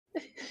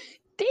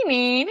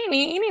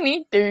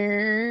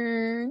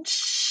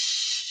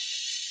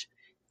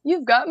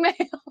You've got mail.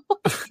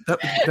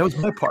 That was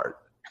my part.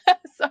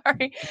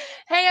 Sorry.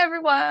 Hey,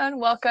 everyone.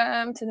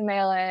 Welcome to the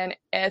mail-in.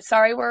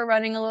 Sorry we're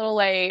running a little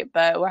late,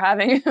 but we're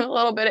having a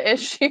little bit of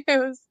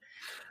issues.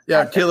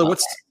 Yeah, Kayla,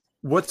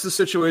 what's the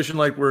situation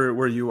like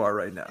where you are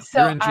right now? So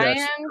You're in Jackson, I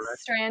am correct?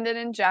 stranded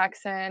in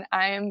Jackson.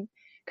 I am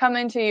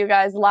coming to you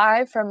guys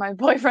live from my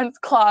boyfriend's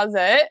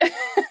closet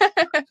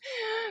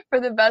for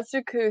the best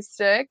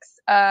acoustics.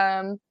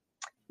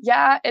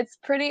 Yeah, it's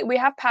pretty. We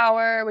have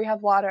power, we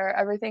have water,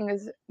 everything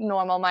is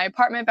normal. My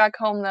apartment back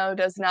home, though,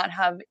 does not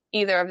have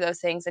either of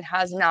those things. It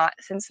has not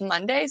since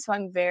Monday, so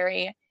I'm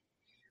very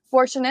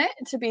fortunate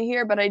to be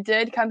here. But I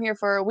did come here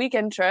for a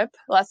weekend trip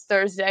last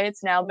Thursday.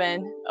 It's now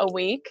been a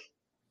week.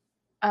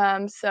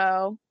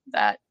 So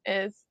that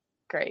is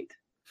great.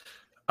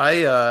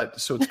 So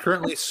it's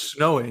currently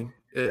snowing,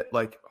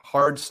 like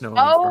hard snowing.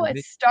 Oh, it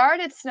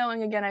started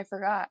snowing again. I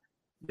forgot.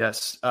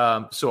 Yes.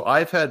 So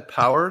I've had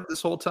power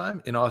this whole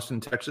time in Austin,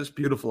 Texas,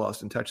 beautiful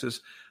Austin,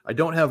 Texas. I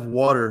don't have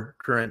water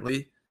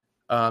currently.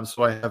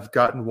 So I have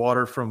gotten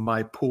water from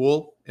my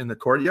pool in the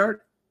courtyard,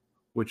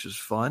 which is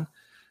fun.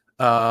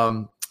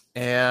 And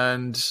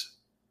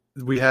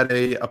we had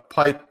a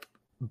pipe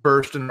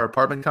burst in our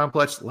apartment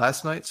complex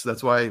last night. So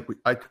that's why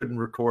I couldn't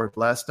record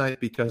last night,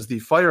 because the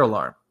fire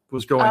alarm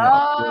was going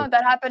off. Oh,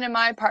 that happened in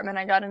my apartment.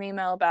 I got an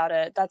email about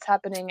it. That's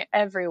happening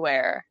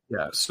everywhere.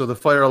 Yeah. So the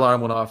fire alarm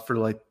went off for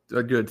like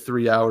a good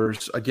 3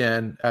 hours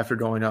again, after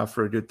going off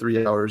for a good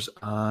 3 hours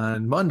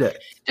on Monday.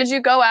 Did you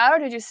go out or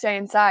did you stay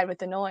inside with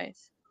the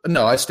noise?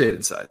 No, I stayed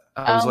inside.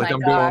 I was like,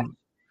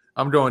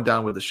 I'm going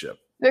down with the ship.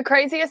 The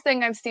craziest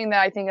thing I've seen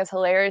that I think is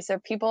hilarious are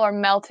people are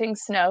melting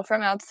snow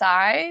from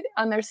outside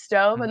on their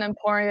stove and then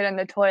pouring it in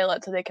the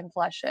toilet so they can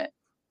flush it.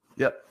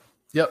 Yep.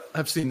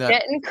 I've seen that.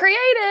 Getting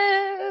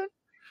creative.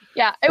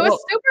 Yeah, it was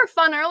super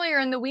fun earlier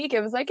in the week. It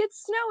was like,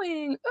 it's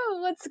snowing. Oh,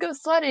 let's go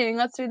sledding.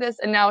 Let's do this.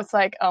 And now it's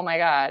like, oh my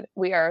God,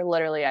 we are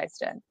literally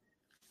iced in.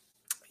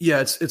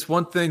 Yeah, it's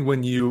one thing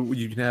when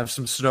you can have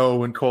some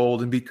snow and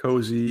cold and be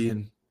cozy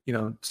and,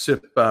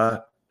 sip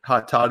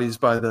hot toddies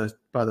by the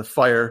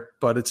fire,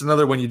 but it's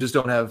another when you just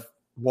don't have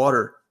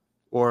water,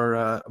 or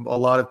a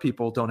lot of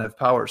people don't have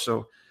power.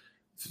 So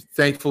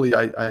thankfully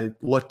I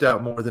lucked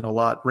out more than a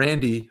lot.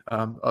 Randy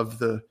of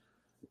the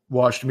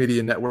Washed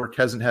Media Network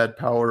hasn't had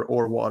power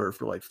or water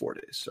for like 4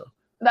 days. So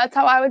that's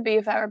how I would be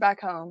if I were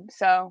back home.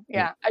 So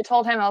yeah, I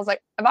told him, I was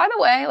like, by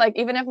the way, like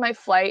even if my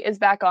flight is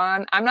back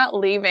on, I'm not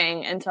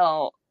leaving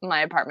until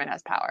my apartment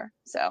has power.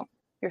 So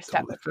you're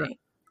stuck with me.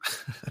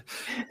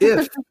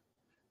 Let's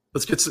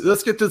get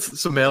to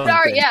some mail.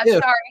 Sorry.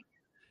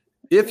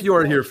 If you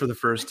are here for the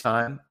first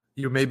time,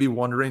 you may be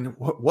wondering,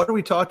 what are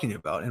we talking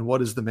about, and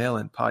what is the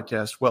Mail-In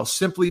Podcast? Well,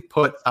 simply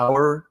put,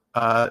 our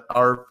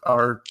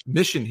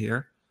mission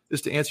here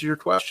is to answer your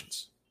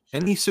questions.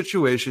 Any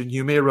situation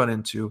you may run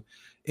into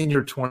in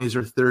your 20s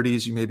or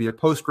 30s, you may be a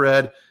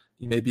post-grad,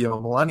 you may be a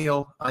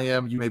millennial,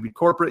 you may be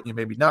corporate, you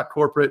may be not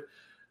corporate.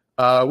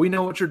 We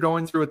know what you're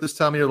going through at this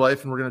time of your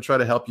life, and we're going to try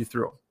to help you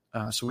through.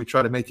 So we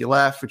try to make you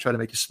laugh, we try to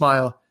make you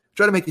smile, we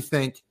try to make you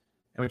think,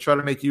 and we try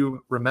to make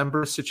you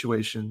remember a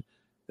situation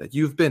that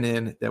you've been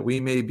in that we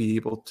may be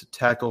able to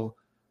tackle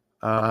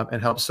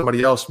and help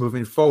somebody else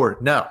moving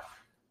forward. Now,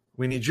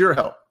 we need your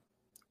help.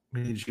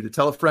 We need you to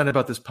tell a friend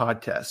about this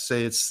podcast.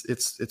 Say it's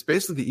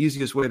basically the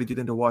easiest way to get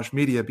into Wash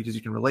Media, because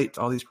you can relate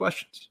to all these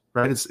questions,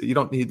 right?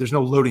 There's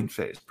no loading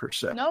phase per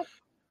se. Nope.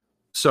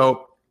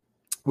 So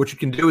what you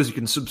can do is you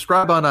can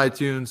subscribe on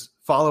iTunes,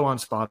 follow on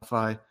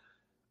Spotify,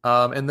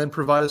 and then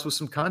provide us with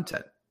some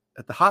content.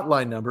 At the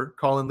hotline number,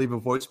 call and leave a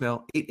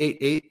voicemail,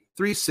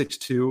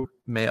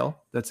 888-362-MAIL.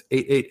 That's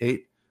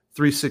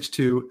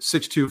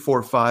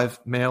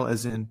 888-362-6245, mail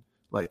as in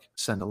like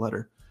send a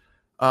letter.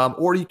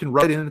 Or you can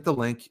write in at the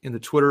link in the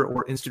Twitter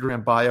or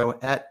Instagram bio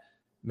at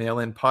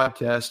Mail-In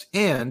Podcast.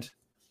 And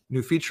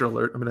new feature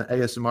alert. I'm going to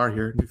ASMR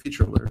here. New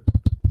feature alert.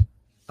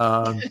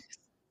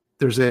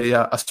 There's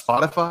a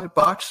Spotify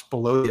box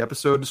below the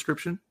episode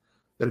description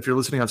that if you're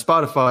listening on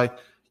Spotify,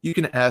 you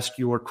can ask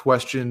your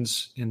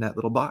questions in that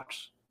little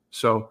box.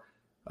 So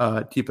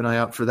keep an eye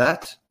out for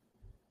that.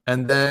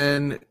 And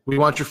then we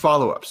want your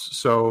follow-ups.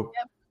 So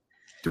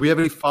do we have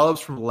any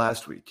follow-ups from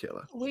last week,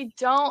 Kayla? We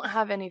don't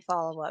have any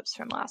follow-ups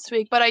from last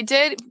week, but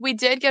we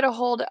did get a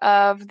hold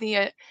of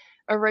the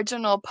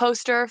original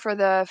poster for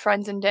the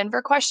Friends in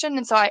Denver question.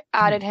 And so I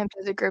added him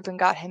to the group and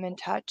got him in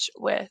touch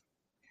with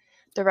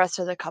the rest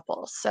of the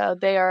couples. So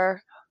they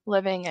are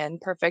living in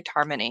perfect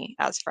harmony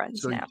as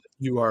friends now.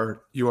 You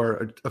are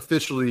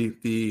officially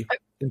the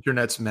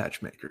internet's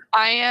matchmaker.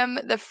 I am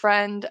the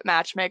friend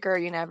matchmaker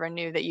you never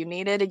knew that you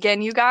needed.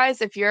 Again, you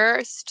guys, if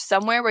you're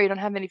somewhere where you don't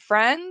have any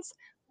friends,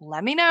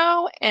 let me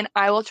know and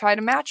I will try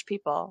to match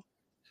people.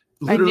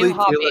 Literally,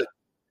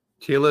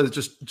 Kayla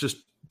just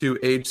do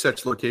age,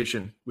 sex,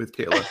 location with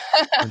Kayla.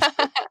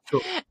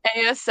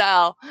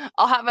 ASL.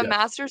 I'll have a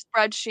master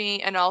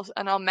spreadsheet and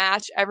I'll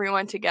match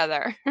everyone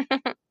together.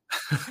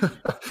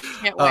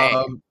 Can't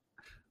wait.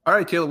 All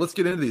right, Kayla, let's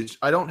get into these.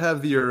 I don't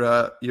have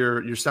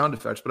your sound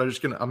effects, but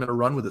I'm gonna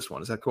run with this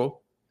one. Is that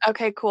cool?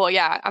 Okay, cool.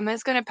 Yeah, I'm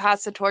just going to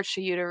pass the torch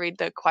to you to read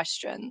the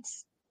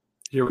questions.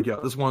 Here we go.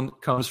 This one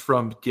comes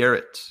from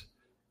Garrett.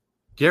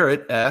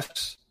 Garrett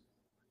asks,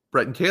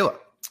 Brett and Kayla,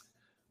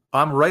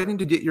 I'm writing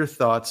to get your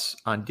thoughts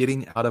on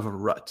getting out of a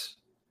rut.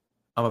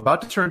 I'm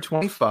about to turn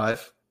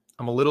 25.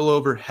 I'm a little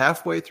over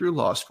halfway through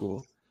law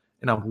school,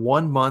 and I'm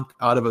 1 month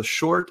out of a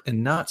short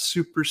and not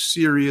super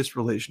serious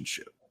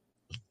relationship.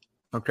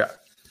 Okay.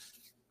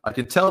 I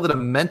can tell that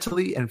I'm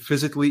mentally and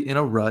physically in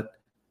a rut,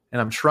 and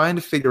I'm trying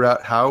to figure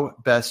out how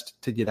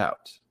best to get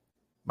out.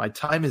 My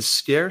time is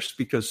scarce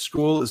because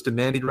school is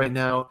demanding right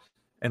now,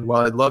 and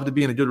while I'd love to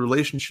be in a good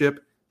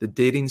relationship, the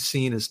dating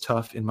scene is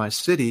tough in my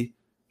city.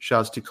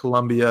 Shouts to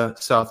Columbia,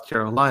 South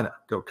Carolina.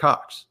 Go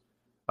Cox.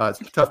 It's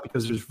tough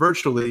because there's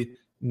virtually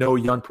no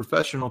young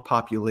professional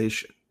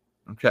population.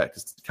 Okay,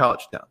 because it's a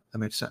college town. That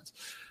makes sense.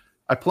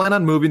 I plan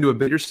on moving to a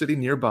bigger city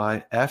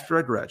nearby after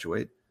I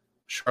graduate,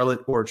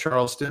 Charlotte or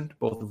Charleston,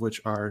 both of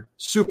which are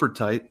super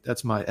tight.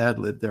 That's my ad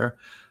lib there.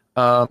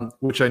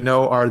 Which I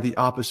know are the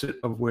opposite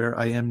of where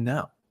I am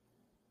now.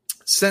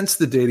 Since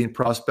the dating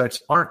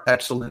prospects aren't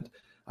excellent,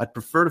 I'd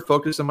prefer to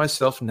focus on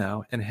myself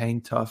now and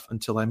hang tough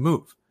until I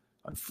move.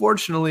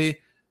 Unfortunately,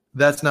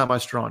 that's not my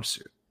strong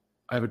suit.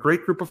 I have a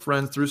great group of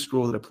friends through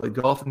school that I play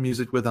golf and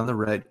music with on the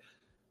reg,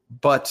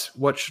 but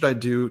what should I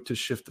do to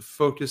shift the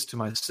focus to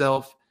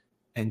myself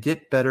and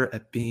get better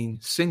at being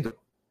single?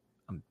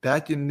 I'm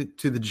back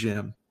into the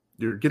gym.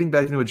 You're getting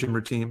back into a gym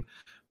routine,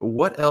 but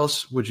what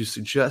else would you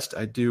suggest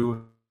I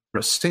do for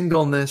a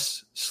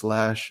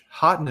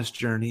singleness/hotness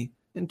journey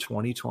in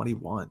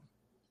 2021?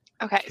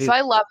 Okay, so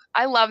I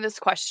love this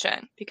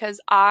question because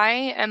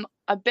I'm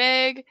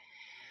big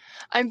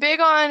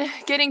on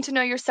getting to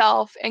know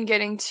yourself and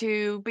getting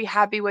to be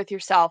happy with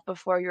yourself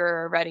before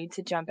you're ready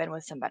to jump in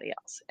with somebody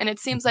else. And it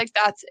seems like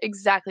that's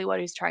exactly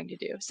what he's trying to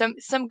do.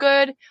 Some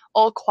good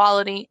old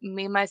quality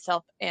me,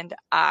 myself, and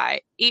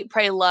I eat,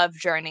 pray, love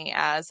journey,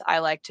 as I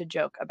like to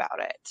joke about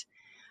it.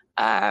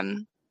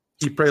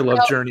 Eat, pray,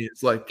 love journey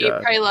is like eat,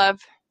 pray, love.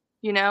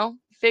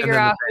 Figure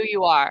out who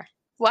you are.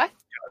 What?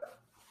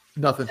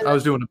 Nothing. I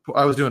was doing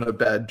a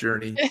bad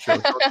journey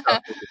joke.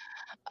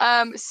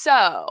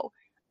 So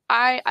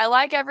I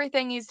like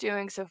everything he's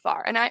doing so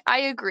far, and I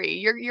agree.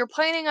 You're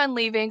planning on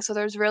leaving, so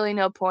there's really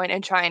no point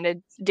in trying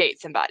to date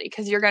somebody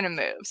because you're gonna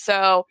move.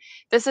 So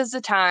this is the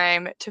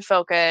time to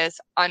focus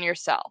on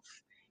yourself.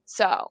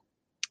 So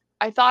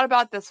I thought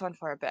about this one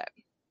for a bit.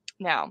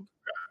 Now,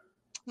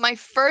 my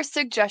first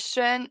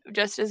suggestion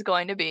just is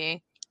going to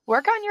be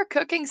work on your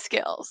cooking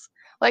skills.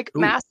 Like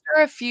master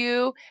a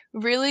few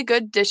really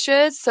good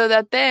dishes so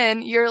that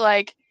then you're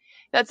like,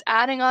 that's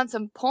adding on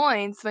some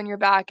points when you're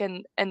back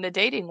in the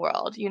dating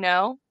world, you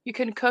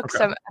can cook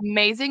some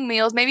amazing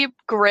meals, maybe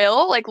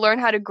grill, like learn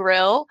how to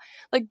grill,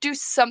 like do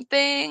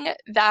something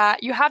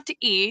that you have to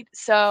eat.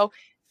 So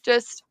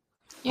just,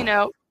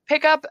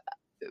 pick up,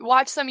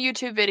 watch some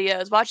YouTube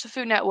videos, watch the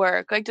Food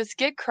Network, like just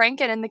get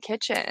cranking in the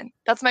kitchen.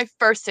 That's my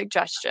first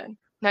suggestion.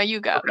 Now you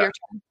go. Okay. Your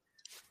turn.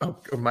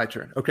 Oh, my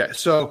turn. Okay.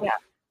 So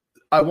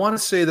I want to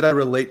say that I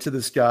relate to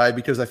this guy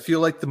because I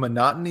feel like the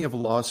monotony of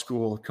law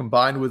school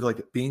combined with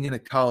like being in a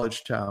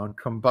college town,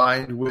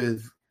 combined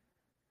with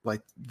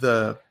like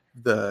the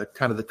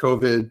kind of the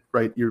COVID,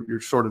 right? You're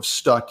sort of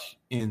stuck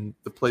in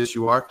the place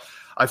you are.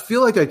 I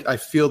feel like I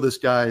feel this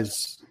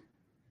guy's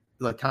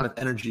like kind of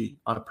energy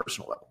on a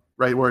personal level,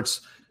 right? Where it's,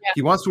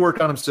 he wants to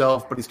work on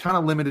himself, but he's kind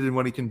of limited in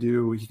what he can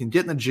do. He can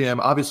get in the gym.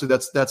 Obviously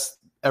that's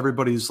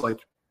everybody's like,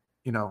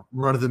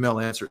 run of the mill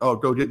answer. Oh,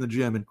 go get in the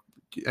gym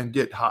and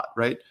get hot,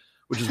 right?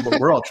 Which is what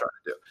we're all trying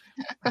to do.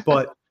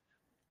 But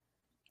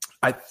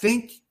I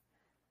think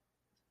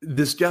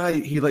this guy,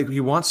 he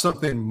wants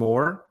something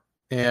more,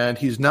 and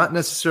he's not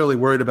necessarily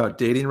worried about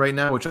dating right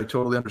now, which I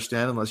totally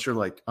understand unless you're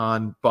like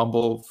on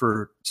Bumble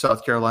for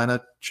South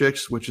Carolina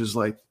chicks, which is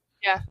like,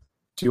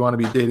 do you want to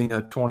be dating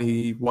a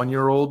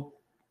 21-year-old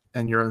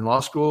and you're in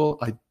law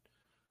school?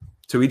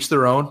 To each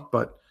their own,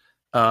 but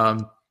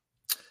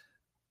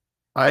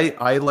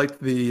I like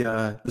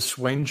the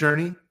swing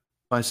journey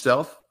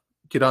myself.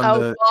 Get on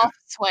golf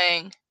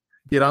swing.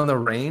 Get on the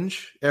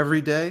range every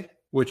day,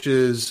 which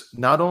is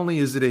not only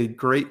is it a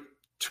great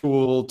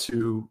tool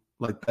to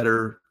like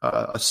better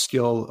a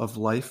skill of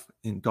life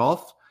in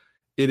golf,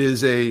 it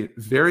is a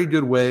very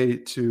good way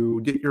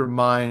to get your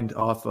mind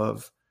off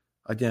of,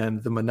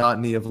 again, the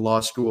monotony of law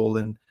school.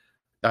 And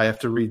I have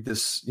to read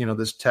this,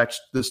 this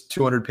text, this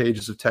 200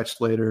 pages of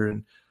text later,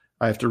 and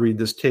I have to read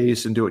this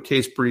case and do a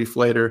case brief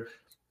later.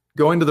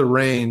 Going to the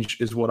range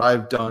is what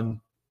I've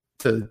done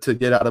to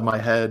get out of my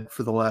head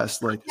for the last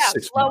 6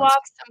 months. Blow off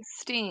some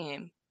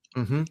steam.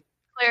 Mm-hmm.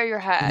 Clear your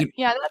head.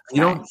 That's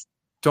you nice.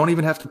 Don't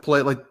even have to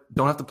play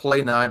don't have to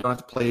play 9, don't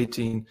have to play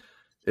 18.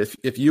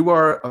 If you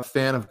are a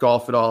fan of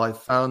golf at all, I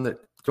found that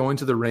going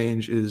to the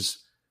range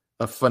is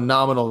a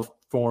phenomenal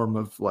form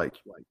of like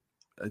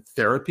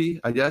therapy,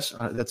 I guess.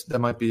 That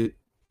might be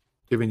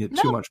giving you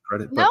too much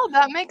credit. But no,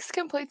 that makes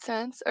complete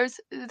sense.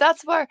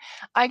 That's where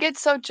I get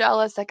so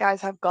jealous that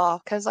guys have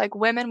golf, because like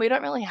women, we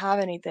don't really have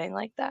anything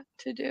like that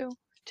to do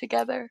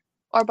together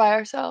or by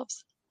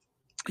ourselves.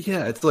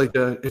 yeah, it's like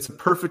it's a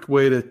perfect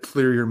way to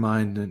clear your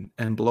mind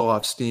and blow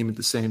off steam at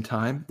the same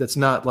time. That's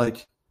not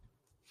like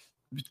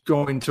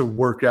going to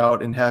work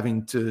out and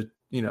having to,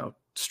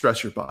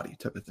 stress your body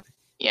type of thing.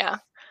 Yeah.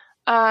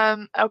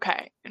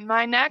 Okay.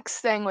 My next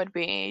thing would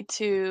be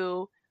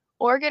to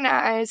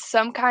organize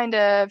some kind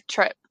of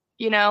trip.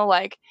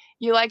 Like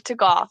you like to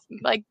golf,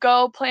 like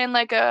go plan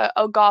like a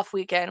golf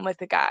weekend with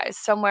the guys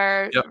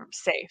somewhere Yep.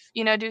 safe,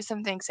 do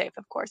something safe,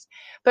 of course,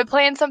 but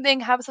plan something,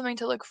 have something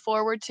to look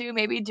forward to,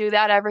 maybe do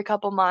that every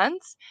couple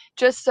months,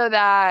 just so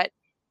that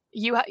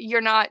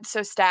you're not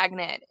so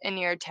stagnant in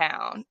your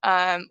town.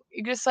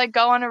 You just like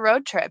go on a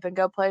road trip and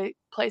go play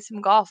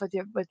some golf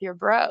with your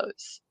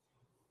bros.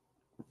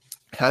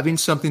 Having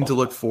something to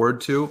look forward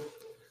to,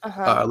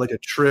 like a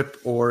trip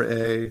or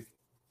a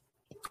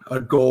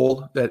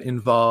goal that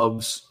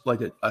involves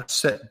like a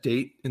set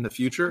date in the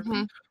future,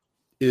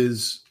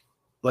 is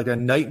like a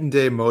night and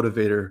day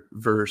motivator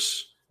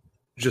versus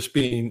just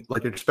being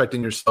like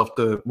expecting yourself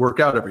to work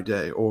out every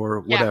day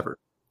or whatever.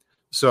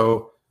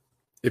 So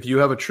if you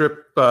have a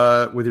trip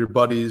with your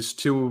buddies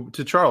to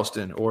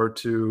Charleston or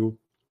to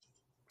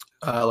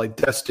like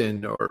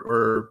Destin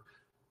or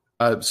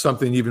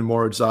something even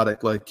more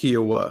exotic like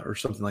Kiowa or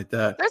something like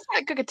that. There's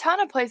like a ton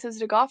of places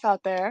to golf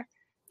out there.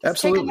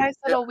 Just Absolutely. Take a nice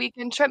little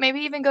weekend trip. Maybe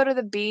even go to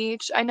the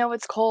beach. I know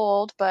it's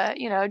cold, but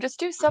just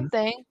do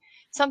something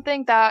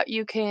that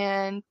you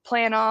can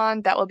plan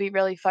on that will be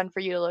really fun for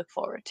you to look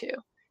forward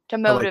to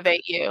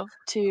motivate you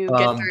to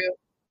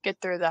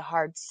get through the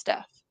hard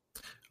stuff.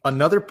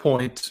 Another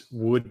point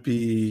would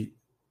be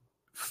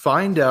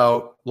find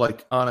out,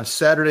 like on a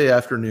Saturday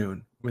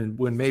afternoon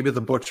when maybe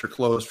the books are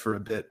closed for a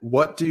bit,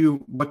 what do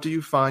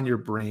you find your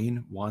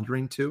brain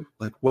wandering to?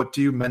 Like, what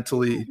do you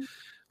mentally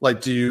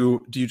like? Do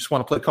you just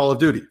want to play Call of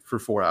Duty for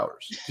 4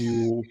 hours?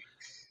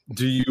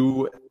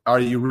 Are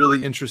you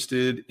really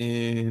interested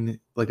in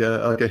like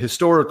a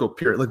historical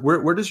period? Like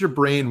where does your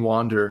brain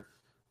wander?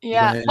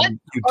 Yeah.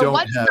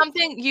 What's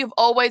something you've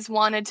always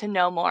wanted to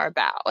know more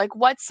about? Like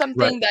what's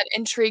something that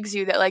intrigues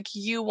you that like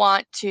you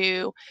want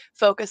to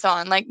focus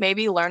on? Like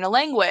maybe learn a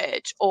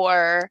language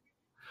or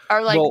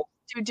like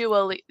do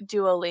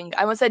Duolingo.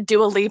 I almost said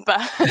Dua Lipa.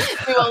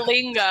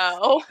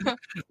 Duolingo.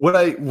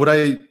 What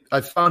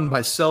I found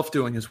myself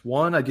doing is,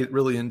 one, I get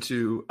really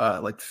into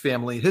like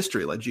family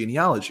history, like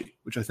genealogy,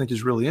 which I think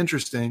is really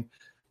interesting.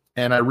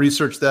 And I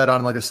research that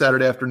on like a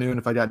Saturday afternoon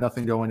if I got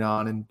nothing going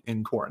on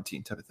in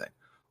quarantine type of thing.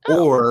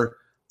 Or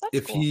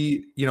if cool.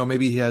 He,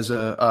 maybe he has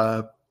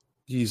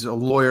he's a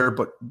lawyer,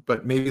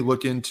 but maybe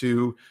look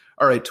into,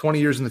 all right, 20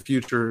 years in the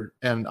future,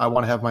 and I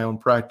want to have my own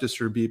practice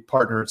or be a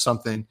partner at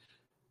something.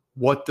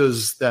 What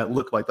does that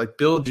look like? Like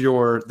build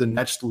the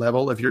next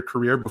level of your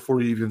career before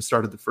you even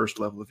started the first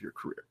level of your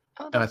career.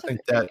 And I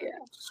think that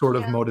sort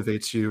of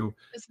motivates you.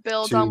 Just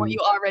build on what you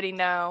already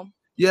know.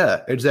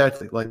 Yeah,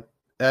 exactly. Like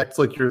act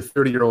like you're a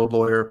 30-year-old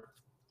lawyer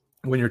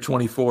when you're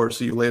 24,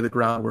 so you lay the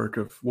groundwork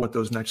of what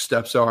those next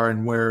steps are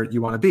and where you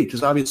want to be.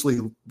 Because obviously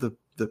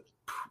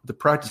the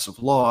practice of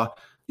law,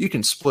 you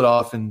can split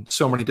off in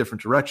so many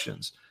different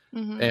directions.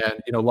 Mm-hmm.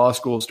 And, law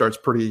school starts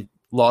pretty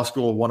law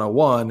school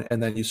 101,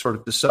 and then you sort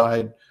of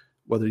decide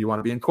whether you want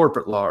to be in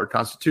corporate law or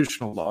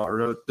constitutional law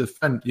or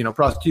defend,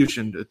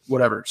 prosecution,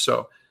 whatever.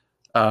 So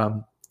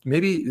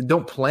maybe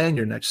don't plan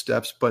your next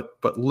steps, but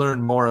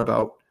learn more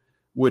about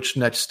which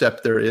next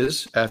step there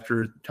is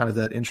after kind of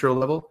that intro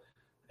level.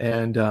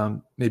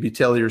 And maybe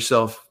tailor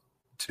yourself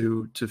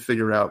to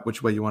figure out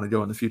which way you want to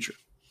go in the future.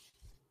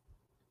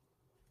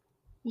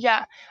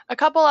 Yeah. A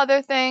couple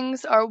other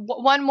things, or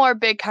one more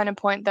big kind of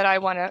point that I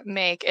want to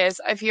make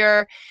is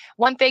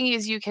one thing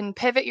is you can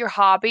pivot your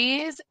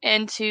hobbies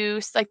into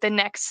like the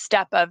next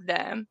step of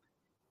them.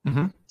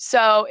 Mm-hmm.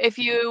 So if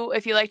you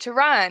like to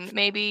run,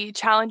 maybe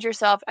challenge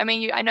yourself. I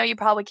mean, I know you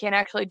probably can't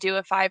actually do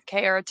a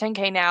 5K or a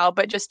 10K now,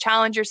 but just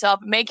challenge yourself,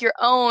 make your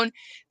own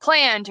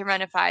plan to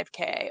run a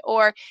 5K.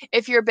 Or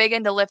if you're big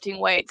into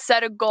lifting weights,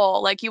 set a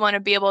goal. Like you want to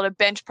be able to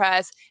bench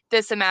press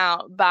this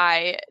amount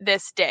by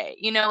this day,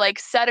 like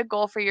set a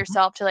goal for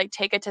yourself to like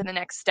take it to the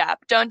next step.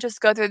 Don't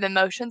just go through the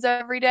motions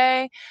every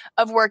day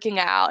of working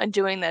out and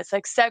doing this.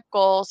 Like set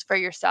goals for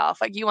yourself.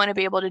 Like you want to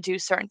be able to do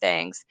certain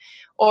things.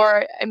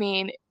 Or, I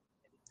mean,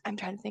 I'm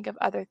trying to think of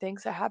other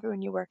things that happen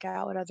when you work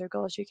out, what other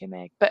goals you can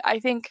make. But I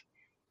think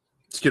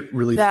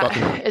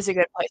that is a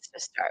good place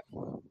to start.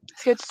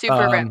 Let's get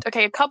super ripped.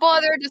 Okay, a couple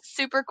other just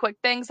super quick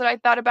things that I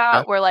thought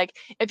about were like,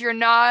 if you're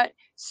not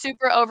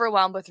super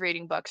overwhelmed with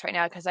reading books right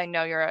now, because I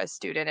know you're a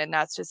student and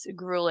that's just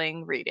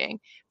grueling reading,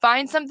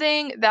 find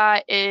something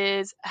that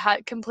is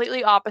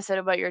completely opposite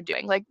of what you're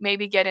doing. Like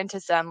maybe get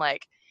into some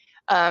like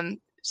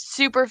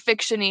super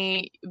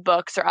fiction-y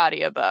books or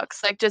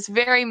audiobooks, like just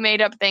very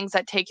made up things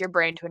that take your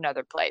brain to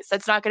another place.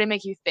 That's not going to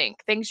make you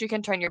think, things you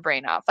can turn your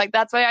brain off. Like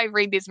that's why I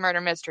read these murder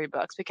mystery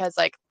books, because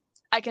like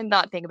I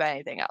cannot think about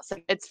anything else.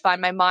 Like, it's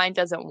fine. My mind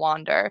doesn't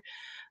wander.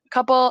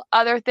 couple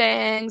other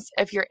things,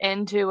 if you're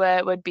into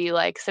it, would be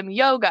like some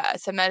yoga,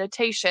 some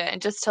meditation,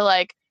 just to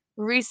like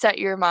reset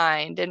your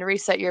mind and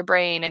reset your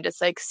brain and just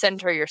like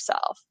center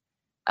yourself.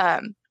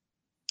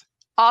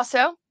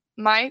 Also,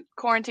 my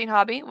quarantine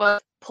hobby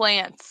was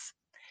plants.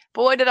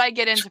 Boy, did I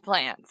get into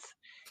plants.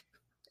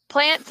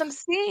 Plant some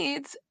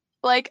seeds,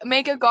 like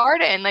make a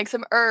garden, like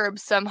some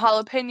herbs, some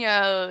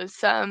jalapenos,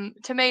 some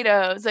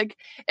tomatoes. Like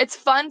it's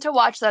fun to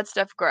watch that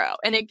stuff grow.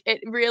 And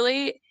it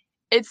really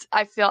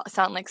I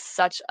sound like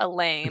such a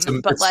lame,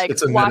 but like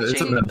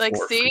watching, like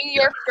seeing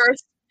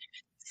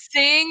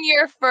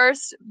your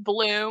first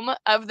bloom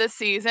of the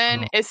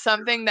season is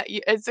something that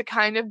it's a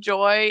kind of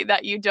joy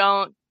that you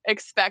don't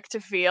expect to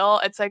feel.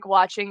 It's like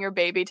watching your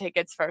baby take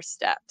its first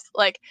steps.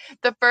 Like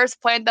the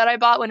first plant that I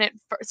bought, when it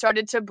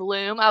started to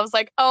bloom, I was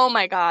like, oh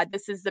my God,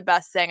 this is the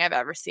best thing I've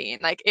ever seen.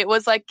 Like it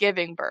was like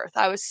giving birth.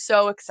 I was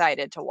so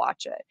excited to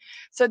watch it.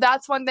 So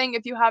that's one thing,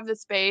 if you have the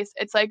space,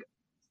 it's like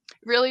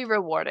really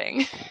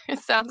rewarding. It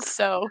sounds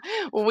so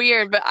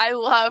weird, but I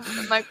love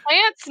my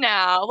plants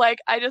now. Like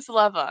I just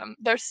love them.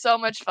 They're so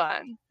much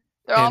fun.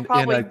 They're all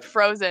probably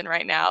frozen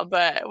right now,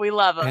 but we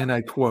love them. And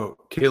I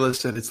quote, Kayla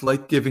said, it's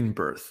like giving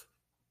birth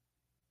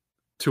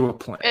to a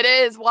plant. It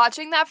is.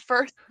 Watching that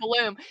first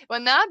bloom,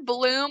 when that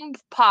bloom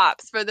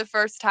pops for the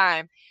first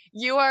time,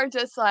 you are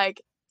just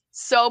like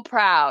so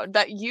proud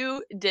that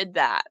you did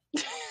that.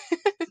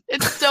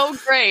 It's so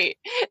great.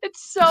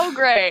 It's so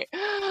great.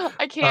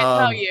 I can't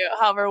tell you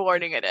how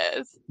rewarding it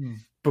is.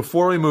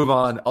 Before we move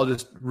on, I'll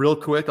just real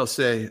quick, I'll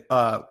say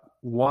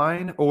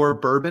wine or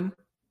bourbon.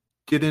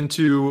 Get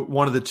into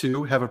one of the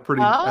two. Have a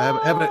pretty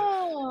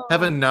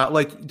have a not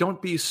like,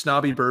 don't be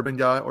snobby bourbon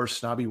guy or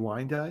snobby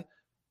wine guy,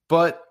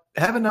 but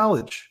have a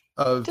knowledge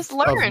of just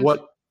learn of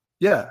what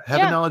a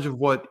knowledge of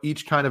what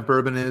each kind of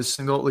bourbon is.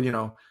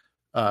 Single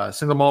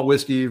malt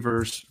whiskey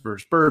versus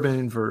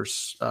bourbon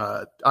versus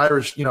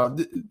Irish,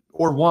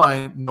 or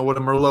wine. Know what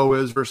a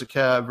Merlot is versus a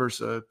Cab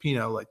versus a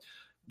Pinot. Like,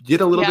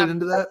 get a little bit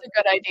into that. That's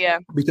a good idea,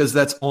 because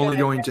that's only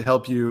going to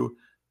help you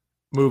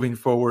moving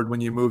forward when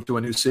you move to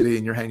a new city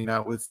and you're hanging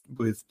out with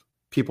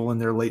people in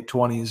their late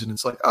 20s and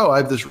it's like, oh, I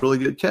have this really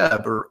good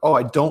Cab, or oh,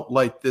 I don't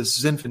like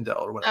this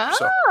Zinfandel or whatever.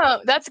 Oh,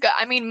 that's good.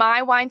 I mean,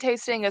 my wine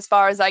tasting, as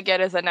far as I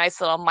get, is a nice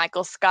little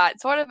Michael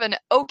Scott, sort of an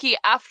oaky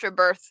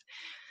afterbirth.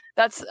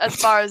 That's as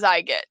far as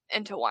I get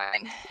into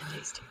wine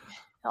tasting.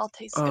 It all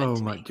tastes good. Oh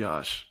my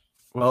gosh.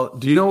 Well,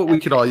 do you know what we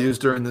could all use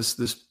during this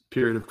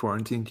period of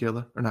quarantine,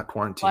 Kayla? Or not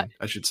quarantine,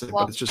 I should say,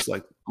 but it's just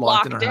like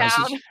locked in our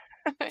houses.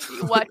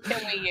 What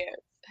can we use?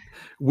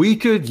 We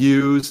could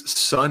use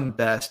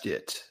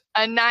Sunbasket.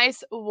 A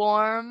nice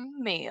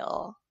warm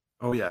meal.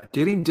 Oh yeah.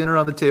 Getting dinner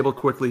on the table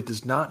quickly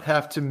does not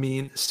have to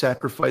mean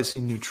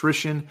sacrificing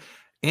nutrition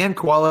and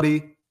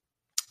quality.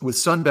 With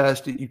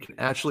Sunbasket, you can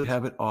actually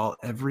have it all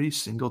every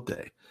single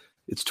day.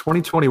 It's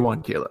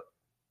 2021, Kayla.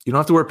 You don't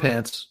have to wear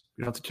pants.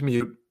 You don't have to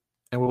commute.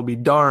 And we'll be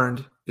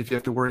darned if you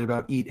have to worry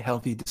about eat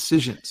healthy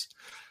decisions.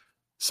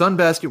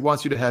 Sunbasket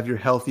wants you to have your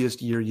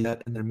healthiest year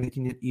yet, and they're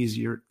making it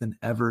easier than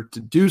ever to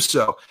do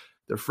so.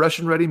 Their fresh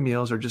and ready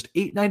meals are just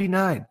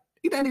 $8.99.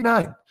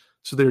 $8.99.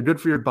 So they're good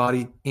for your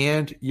body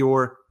and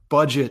your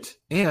budget.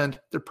 And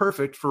they're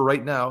perfect for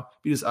right now,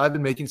 because I've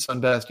been making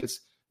Sunbaskets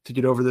to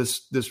get over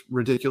this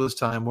ridiculous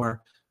time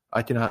where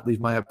I cannot leave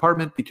my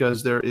apartment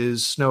because there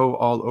is snow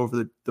all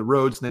over the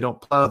roads and they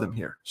don't plow them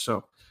here.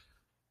 So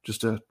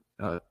just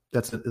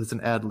that's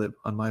an ad lib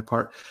on my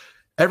part.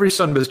 Every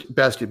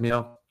Sunbasket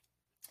meal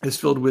is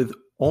filled with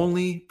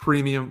only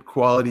premium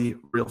quality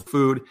real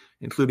food,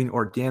 including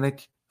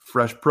organic,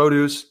 fresh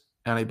produce,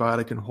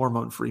 antibiotic and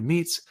hormone-free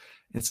meats,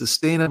 and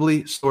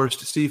sustainably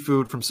sourced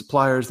seafood from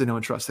suppliers they know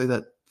and trust. Say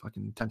that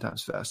fucking 10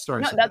 times fast.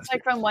 Sorry. No, that's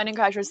like from Wine and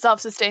Crashers,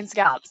 self-sustained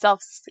scallop.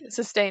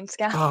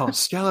 Oh,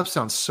 scallop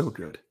sounds so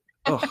good.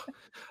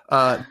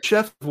 Oh,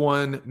 chef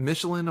won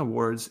Michelin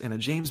awards and a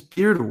James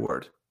Beard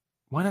award.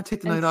 Why not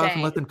take the night off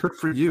and let them cook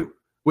for you?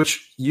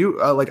 Which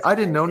you I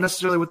didn't know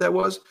necessarily what that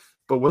was,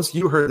 but once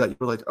you heard that, you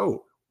were like,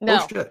 oh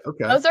shit,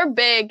 okay. Those are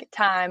big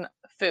time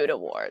food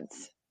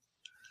awards.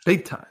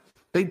 Big time.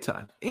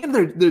 And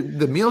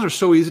the meals are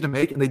so easy to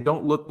make, and they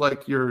don't look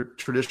like your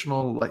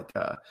traditional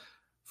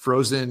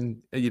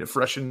frozen,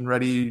 fresh and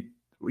ready.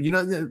 You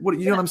know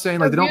what I'm saying?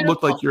 Like, they don't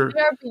look like your.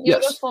 They're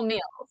beautiful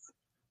meals.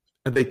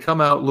 And they come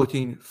out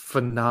looking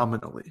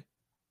phenomenally.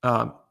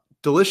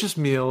 Delicious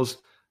meals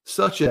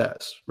such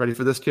as, ready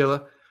for this,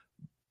 Kayla?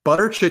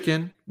 Butter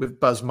chicken with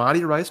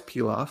basmati rice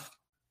pilaf,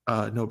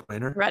 no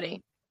brainer.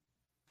 Ready.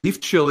 Beef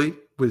chili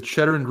with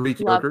cheddar and Greek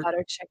yogurt.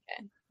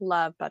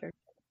 Love butter chicken.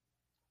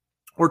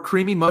 Or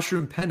creamy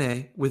mushroom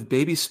penne with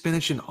baby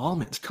spinach and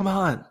almonds. Come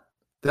on.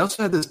 They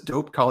also had this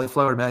dope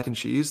cauliflower mac and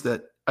cheese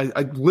that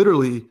I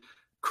literally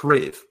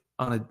crave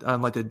on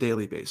a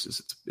daily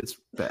basis. It's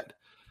bad.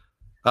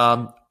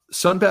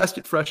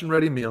 Sunbasket fresh and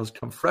ready meals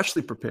come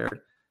freshly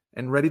prepared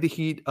and ready to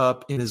heat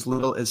up in as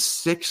little as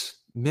 6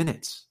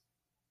 minutes.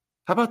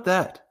 How about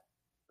that?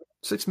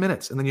 6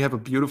 minutes, and then you have a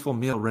beautiful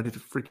meal ready to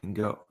freaking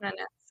go.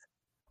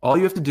 All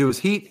you have to do is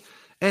heat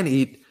and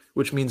eat,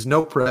 which means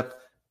no prep,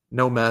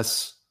 no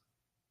mess.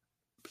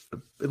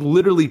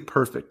 literally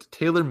perfect,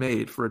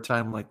 tailor-made for a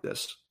time like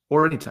this,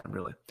 or any time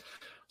really.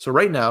 So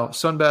right now,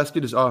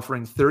 Sunbasket is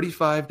offering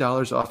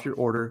 $35 off your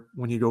order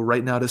when you go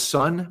right now to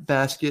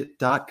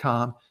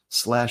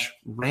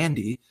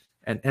sunbasket.com/Randy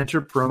and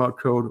enter promo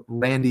code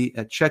Randy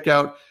at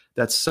checkout.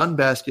 That's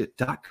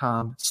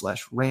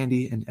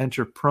sunbasket.com/Randy and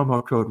enter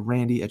promo code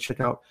Randy at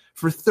checkout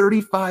for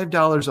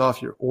 $35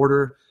 off your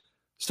order.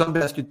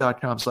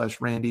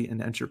 Sunbasket.com/Randy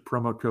and enter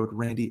promo code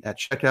Randy at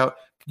checkout.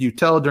 Can you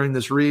tell during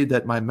this read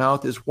that my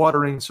mouth is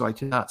watering so I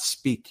cannot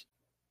speak?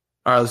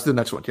 All right, let's do the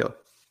next one, Kayla.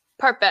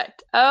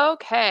 Perfect.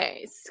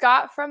 Okay.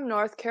 Scott from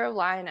North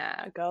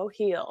Carolina. Go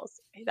Heels.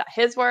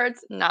 His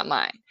words, not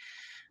mine.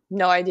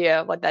 No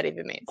idea what that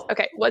even means.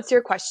 Okay. What's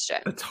your question?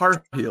 It's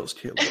Tar Heels,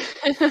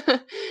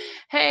 Kayla.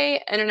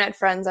 Hey, internet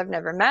friends I've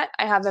never met.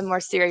 I have a more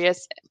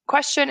serious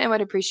question and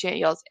would appreciate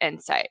y'all's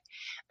insight.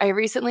 I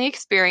recently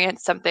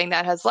experienced something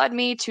that has led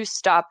me to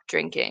stop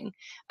drinking.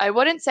 I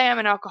wouldn't say I'm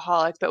an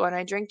alcoholic, but when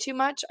I drink too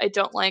much, I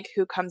don't like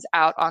who comes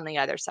out on the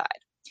other side.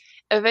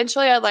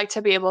 Eventually, I'd like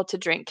to be able to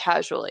drink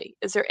casually.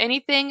 Is there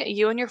anything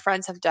you and your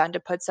friends have done to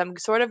put some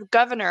sort of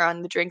governor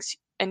on the drinks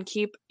and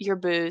keep your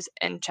booze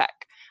in check?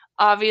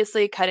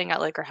 Obviously, cutting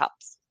out liquor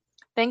helps.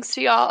 Thanks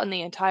to y'all and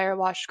the entire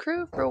Wash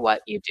crew for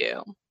what you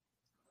do.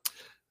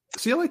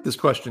 See, I like this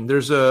question.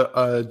 There's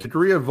a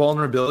degree of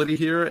vulnerability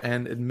here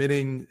and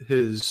admitting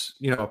his,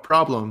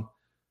 problem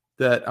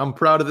that I'm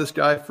proud of this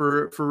guy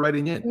for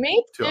writing in.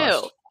 Me too.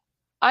 Us.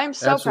 I'm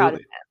so proud of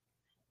him.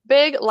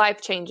 Big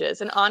life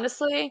changes. And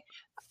honestly,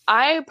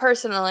 I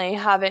personally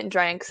haven't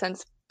drank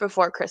since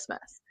before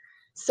Christmas.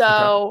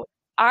 So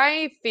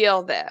I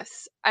feel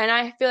this, and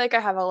I feel like I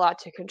have a lot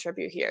to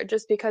contribute here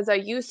just because I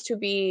used to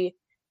be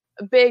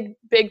a big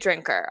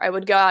drinker. I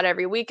would go out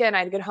every weekend.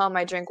 I'd get home.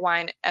 I'd drink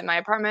wine at my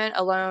apartment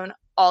alone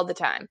all the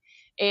time.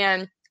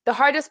 And the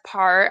hardest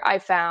part I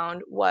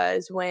found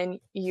was when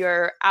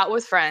you're out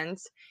with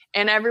friends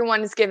and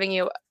everyone is giving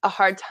you a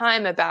hard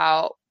time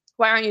about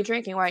why aren't you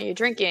drinking? Why aren't you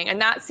drinking? And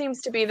that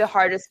seems to be the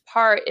hardest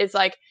part is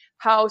like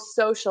how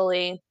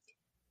socially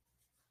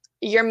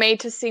you're made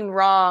to seem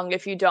wrong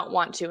if you don't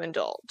want to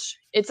indulge.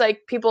 It's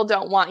like people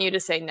don't want you to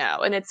say no.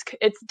 And it's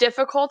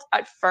difficult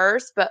at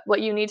first, but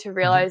what you need to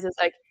realize is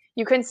like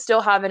you can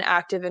still have an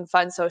active and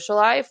fun social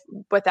life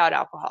without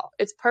alcohol.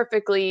 It's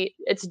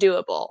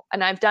doable.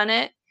 And I've done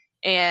it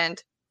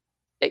and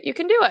you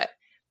can do it.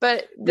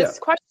 But this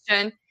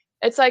question,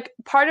 it's like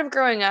part of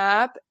growing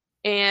up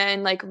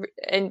and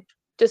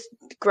just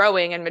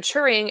growing and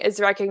maturing is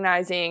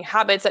recognizing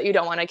habits that you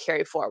don't want to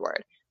carry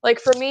forward. Like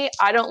for me,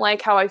 I don't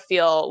like how I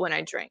feel when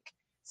I drink.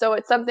 So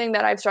it's something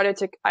that I started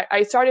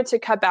to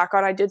cut back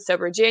on. I did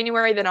sober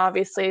January. Then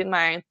obviously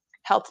my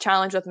health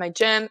challenge with my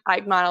gym,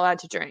 I'm not allowed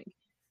to drink.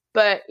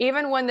 But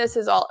even when this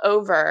is all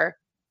over,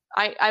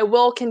 I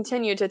will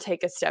continue to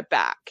take a step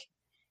back.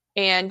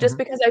 And just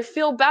because I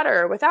feel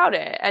better without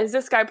it, as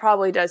this guy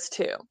probably does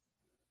too.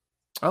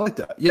 I like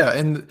that. Yeah.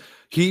 And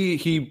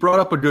he brought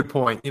up a good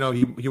point.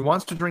 He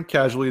wants to drink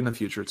casually in the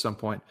future at some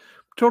point.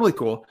 Totally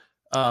cool.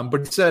 But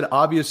he said,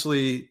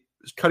 obviously,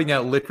 cutting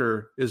out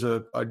liquor is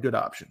a good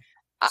option.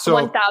 So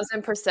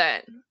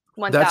 1,000%.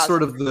 That's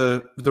sort of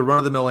the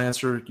run-of-the-mill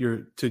answer.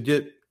 To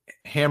get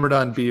hammered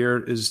on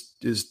beer is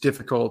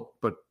difficult,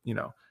 but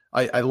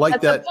I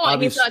like that's that. The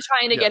point. He's not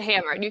trying to get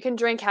hammered. You can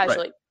drink casually.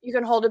 Right. You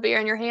can hold a beer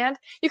in your hand.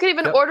 You can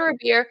even order a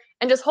beer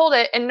and just hold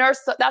it and nurse.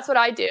 That's what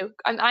I do.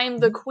 I'm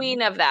the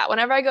queen of that.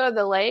 Whenever I go to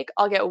the lake,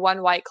 I'll get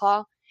one White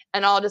Claw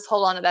and I'll just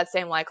hold on to that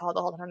same White Claw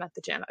the whole time I'm at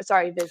the gym.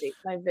 Sorry, Vizzy.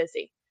 My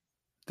Vizzy.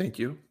 Thank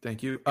you.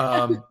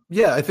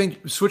 Yeah, I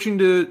think switching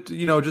to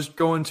just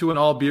going to an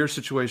all beer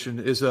situation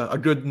is a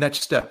good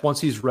next step once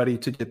he's ready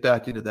to get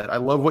back into that. I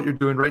love what you're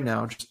doing right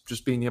now,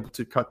 just being able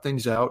to cut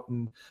things out,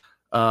 and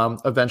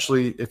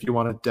eventually, if you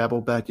want to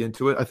dabble back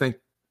into it, I think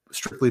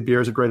strictly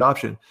beer is a great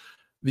option.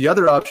 The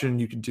other option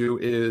you can do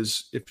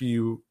is if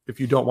you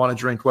don't want to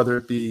drink, whether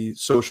it be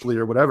socially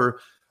or whatever,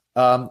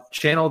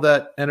 channel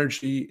that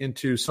energy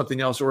into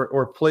something else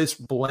or place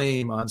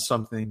blame on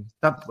something.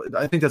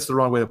 I think that's the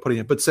wrong way of putting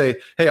it, but say,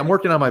 hey, I'm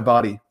working on my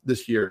body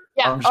this year.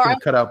 Yeah, I'm just going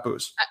to cut out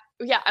booze.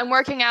 I'm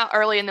working out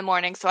early in the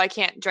morning, so I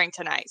can't drink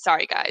tonight.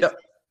 Sorry, guys. Yeah,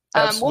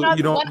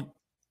 absolutely.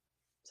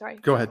 Sorry.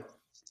 Go ahead.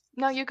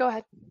 No, you go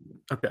ahead.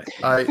 Okay.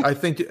 I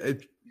think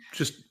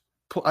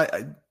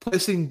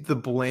placing the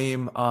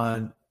blame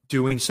on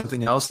doing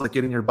something else, like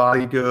getting your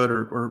body good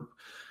or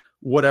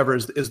whatever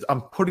is I'm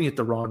putting it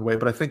the wrong way,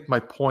 but I think my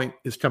point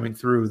is coming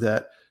through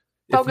that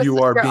if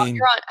you're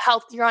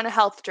on a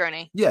health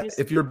journey. Yeah.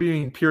 If you're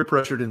being peer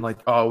pressured and like,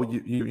 oh,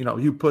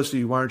 you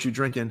pussy, why aren't you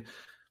drinking?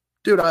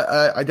 Dude,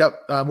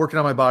 I'm working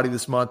on my body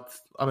this month.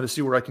 I'm going to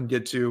see where I can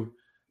get to.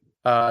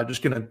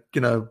 Just going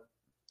to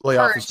lay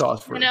off the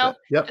sauce for a bit.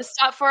 Yep. Just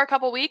stop for a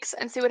couple weeks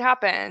and see what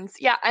happens.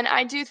 Yeah. And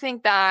I do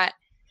think that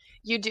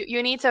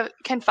you need to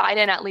confide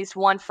in at least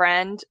one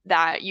friend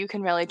that you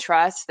can really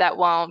trust that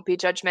won't be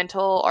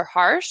judgmental or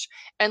harsh,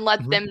 and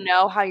let them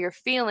know how you're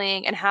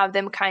feeling and have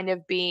them kind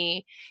of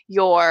be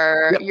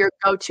your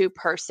go-to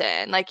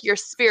person, like your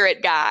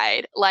spirit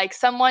guide, like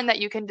someone that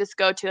you can just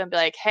go to and be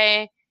like,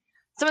 hey,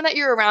 someone that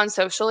you're around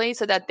socially,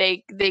 so that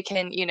they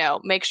can, you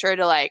know, make sure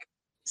to like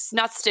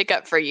not stick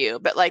up for you,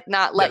 but like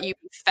not let you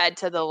be fed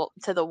to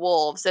the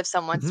wolves if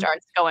someone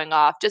starts going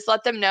off. Just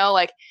let them know,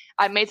 like,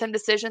 I've made some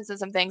decisions and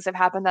some things have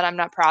happened that I'm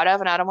not proud of,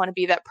 and I don't want to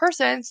be that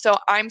person. So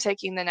I'm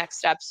taking the next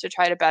steps to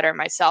try to better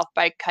myself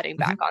by cutting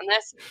back on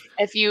this.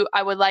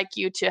 I would like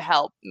you to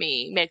help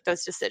me make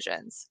those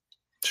decisions.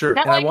 Sure.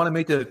 Not And like, I want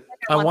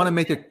to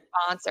make a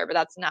sponsor, but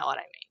that's not what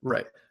I mean.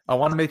 Right. I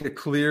want to make a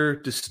clear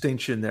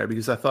distinction there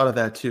because I thought of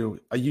that too.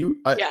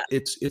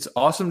 It's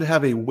awesome to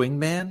have a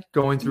wingman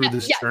going through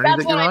this journey that you're on.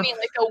 That's what I mean,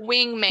 like a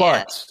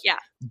wingman.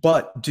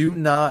 But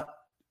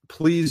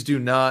please do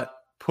not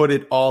put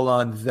it all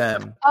on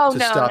them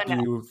stop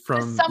you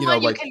from,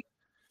 someone you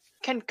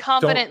can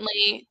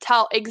confidently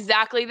tell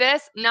exactly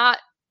this. Not,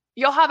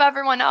 you'll have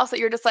everyone else that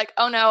you're just like,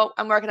 oh no,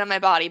 I'm working on my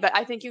body. But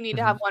I think you need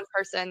to have one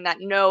person that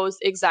knows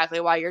exactly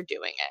why you're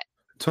doing it.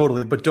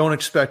 Totally, but don't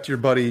expect your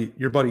buddy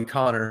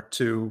Connor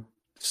to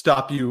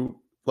stop you.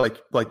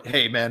 Like,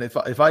 hey man,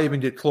 if I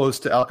even get close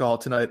to alcohol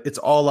tonight, it's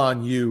all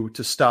on you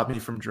to stop me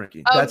from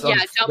drinking. Don't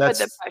put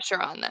the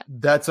pressure on them.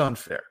 That's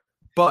unfair.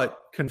 But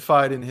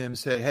confide in him.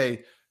 Say,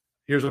 hey,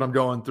 here's what I'm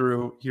going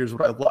through. Here's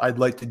what I'd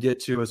like to get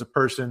to as a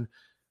person.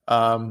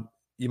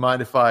 You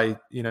mind if I,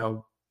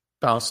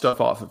 bounce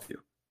stuff off of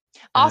you?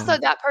 Also,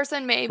 that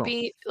person may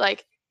be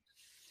like,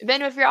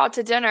 then if you're out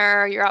to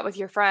dinner, you're out with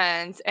your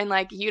friends and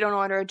like you don't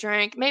order a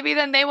drink, maybe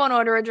then they won't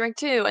order a drink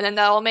too. And then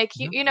that'll make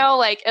you,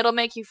 it'll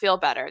make you feel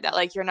better that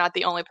like you're not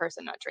the only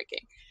person not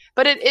drinking.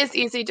 But it is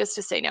easy just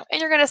to say no. And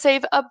you're going to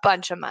save a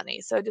bunch of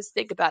money. So just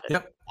think about it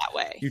that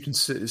way. You can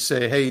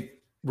say, hey,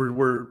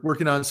 we're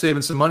working on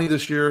saving some money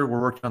this year.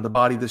 We're working on the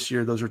body this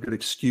year. Those are good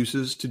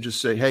excuses to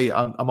just say, hey,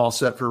 I'm all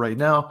set for right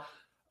now.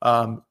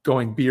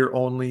 Going beer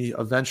only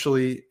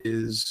eventually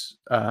is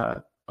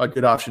a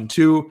good option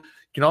too.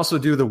 You can also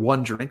do the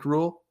one drink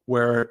rule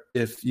where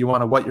if you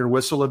want to wet your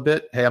whistle a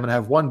bit, hey, I'm going to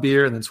have one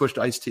beer and then switch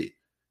to iced tea.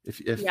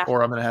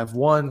 Or I'm going to have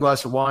one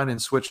glass of wine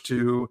and switch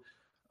to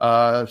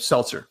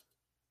seltzer.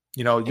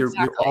 You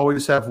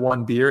always have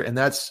one beer, and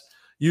that's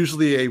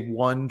usually a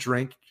one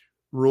drink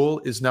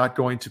rule is not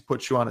going to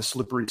put you on a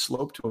slippery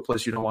slope to a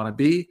place you don't want to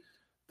be.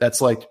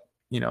 That's like,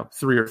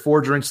 3 or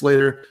 4 drinks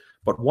later,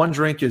 but one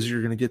drink is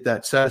you're going to get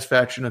that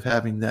satisfaction of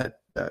having that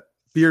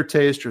beer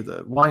taste or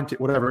the wine,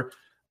 whatever.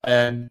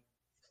 And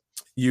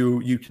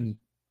you can,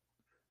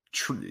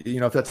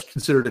 if that's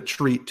considered a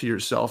treat to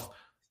yourself,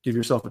 give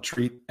yourself a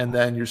treat, and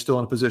then you're still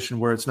in a position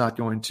where it's not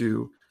going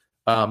to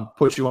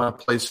put you on a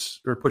place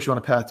or put you on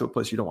a path to a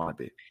place you don't want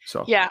to be.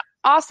 So yeah.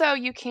 Also,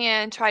 you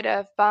can try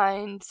to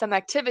find some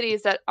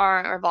activities that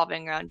aren't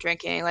revolving around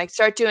drinking. Like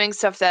start doing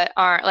stuff that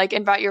aren't like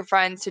invite your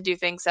friends to do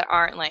things that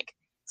aren't like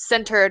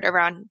centered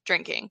around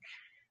drinking.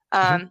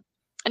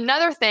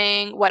 Another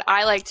thing, what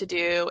I like to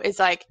do is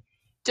like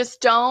just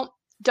don't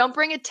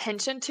bring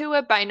attention to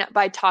it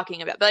by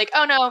talking about it. Like,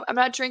 oh no, I'm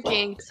not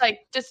drinking. It's like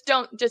just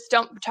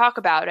don't talk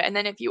about it. And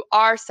then if you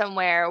are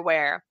somewhere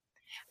where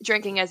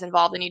drinking is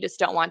involved and you just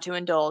don't want to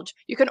indulge,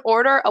 you can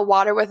order a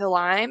water with a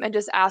lime and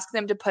just ask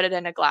them to put it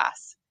in a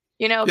glass.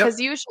 Because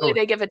usually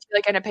they give it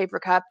like in a paper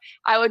cup.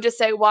 I would just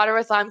say, water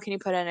with lime, can you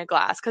put it in a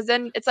glass? Because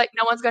then it's like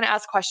no one's going to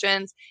ask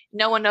questions.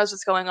 No one knows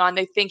what's going on.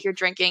 They think you're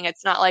drinking.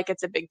 It's not like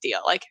it's a big deal.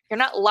 Like you're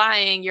not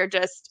lying. You're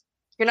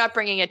not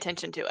bringing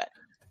attention to it.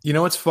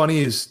 What's funny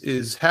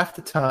is half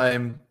the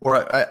time,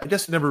 or I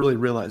guess I never really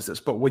realized this,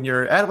 but when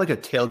you're at like a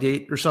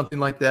tailgate or something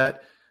like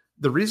that,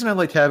 the reason I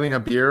like having a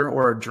beer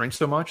or a drink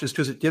so much is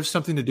because it gives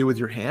something to do with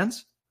your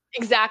hands.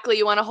 Exactly.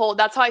 You want to hold.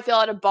 That's how I feel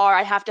at a bar.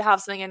 I have to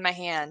have something in my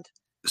hand.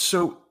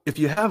 So if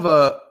you have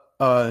a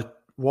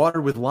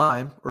water with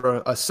lime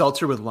or a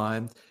seltzer with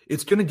lime,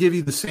 it's going to give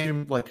you the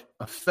same like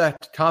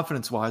effect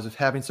confidence-wise of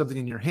having something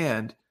in your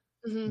hand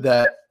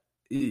that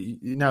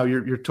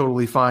you're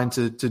totally fine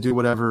to do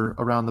whatever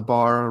around the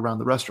bar or around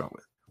the restaurant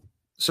with.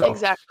 So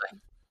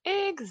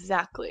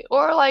exactly.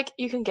 Or like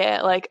you can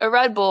get like a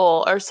Red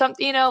Bull or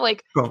something,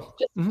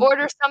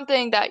 order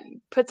something that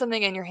put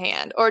something in your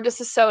hand or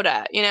just a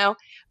soda,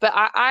 but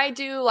I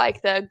do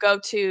like the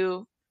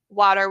go-to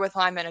water with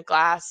lime in a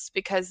glass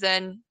because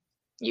then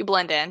you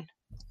blend in.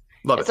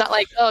 It's not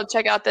like, oh,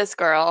 check out this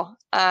girl.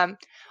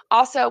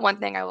 Also, one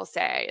thing I will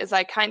say is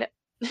I kind of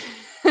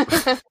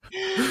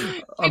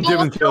I'm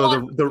giving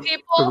Taylor the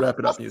wrap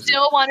it up music.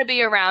 Still want to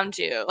be around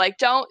you. Like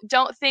don't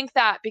think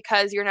that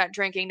because you're not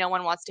drinking, no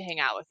one wants to hang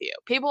out with you.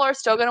 People are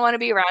still going to want to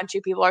be around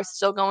you. People are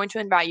still going to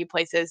invite you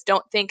places.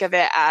 Don't think of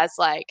it as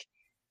like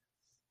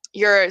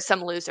you're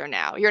some loser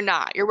now. You're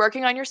not. You're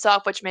working on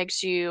yourself, which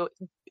makes you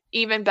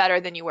even better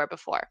than you were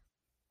before.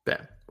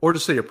 Bam. Or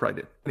just say you're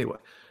pregnant. Anyway,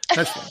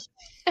 next one.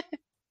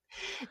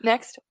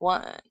 Next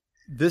one.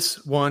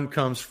 This one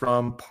comes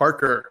from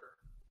Parker.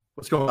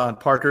 What's going on,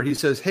 Parker? He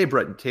says, hey,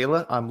 Brett and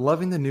Kayla, I'm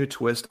loving the new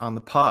twist on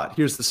the pod.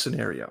 Here's the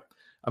scenario.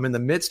 I'm in the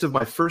midst of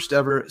my first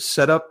ever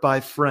set up by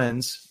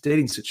friends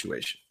dating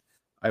situation.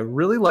 I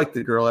really like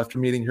the girl after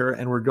meeting her,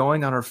 and we're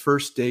going on our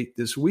first date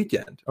this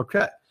weekend.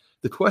 Okay.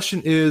 The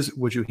question is,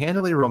 would you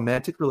handle a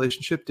romantic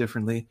relationship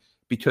differently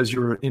because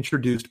you were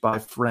introduced by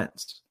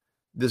friends?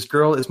 This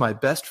girl is my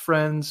best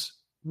friend's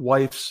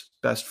wife's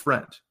best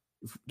friend.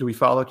 Do we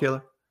follow,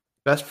 Kayla?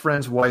 Best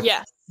friend's wife,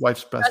 Yes.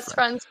 wife's best friend.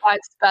 Friend's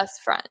wife's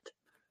best friend.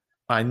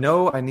 I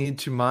know I need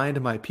to mind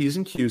my P's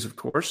and Q's, of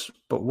course,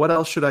 but what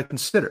else should I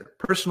consider?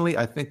 Personally,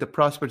 I think the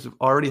prospect of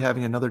already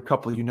having another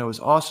couple you know is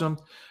awesome,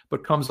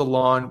 but comes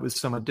along with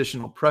some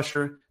additional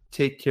pressure.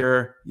 Take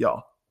care,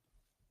 y'all.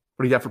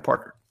 What do you got for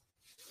Parker?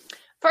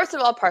 First of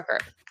all, Parker,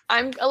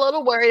 I'm a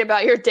little worried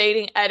about your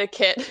dating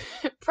etiquette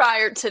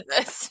prior to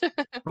this.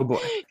 Oh, boy.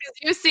 Because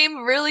you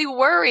seem really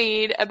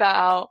worried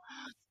about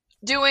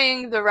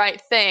doing the right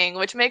thing,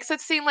 which makes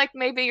it seem like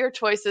maybe your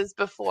choices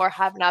before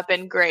have not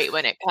been great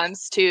when it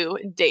comes to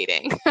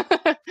dating.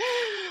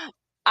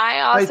 I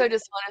also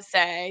just want to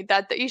say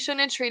that you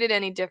shouldn't have treated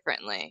any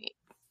differently.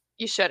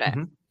 You shouldn't.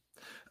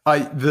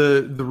 Mm-hmm.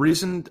 The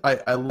reason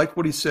I like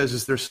what he says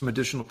is there's some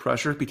additional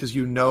pressure because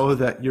you know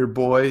that your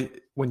boy,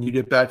 when you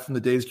get back from the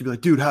days, you'll be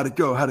like, dude, how'd it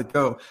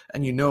go?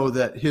 And you know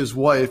that his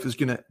wife is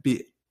going to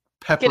be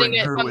peppering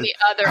her with the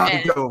other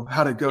end.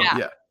 How'd it go?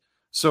 Yeah.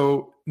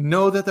 So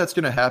know that that's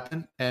going to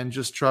happen and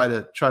just try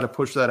to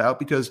push that out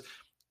because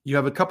you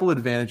have a couple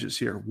advantages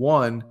here.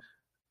 One,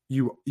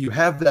 you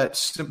have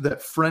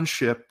that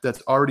friendship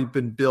that's already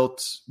been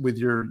built with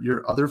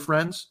your other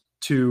friends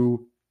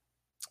to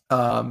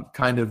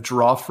kind of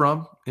draw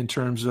from in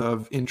terms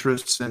of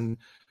interests and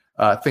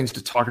things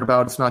to talk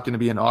about. It's not going to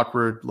be an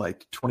awkward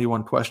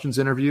 21 questions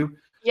interview.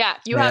 Yeah,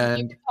 you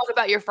can talk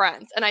about your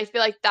friends, and I feel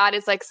like that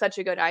is such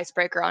a good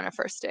icebreaker on a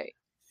first date.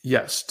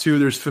 Yes. Two,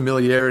 there's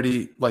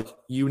familiarity.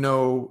 You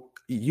know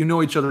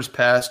each other's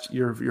past.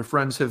 Your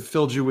friends have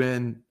filled you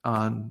in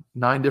on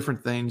 9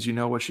 different things. You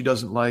know what she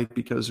doesn't like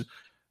because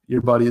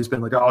your buddy has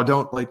been like, oh,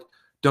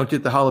 don't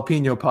get the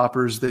jalapeno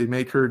poppers. They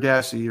make her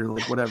gassy or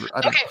whatever.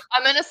 I don't know.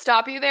 I'm going to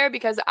stop you there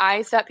because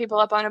I set people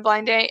up on a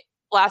blind date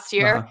last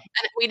year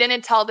and we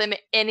didn't tell them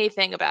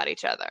anything about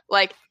each other.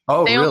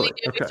 They only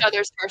knew each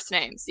other's first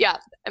names. Yeah.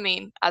 I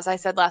mean, as I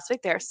said last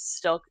week, they're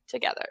still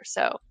together.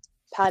 So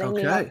patting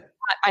me up.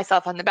 Pat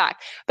myself on the back.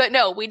 But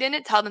no, we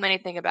didn't tell them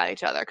anything about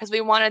each other because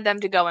we wanted them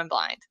to go in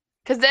blind.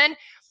 Because then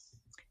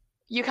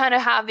you kind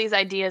of have these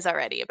ideas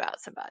already about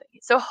somebody.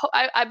 So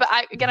I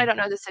don't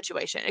know the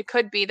situation. It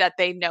could be that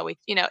they know, it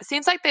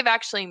seems like they've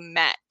actually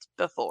met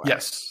before.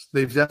 Yes,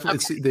 they've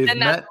definitely they've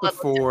met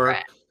before.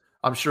 Different.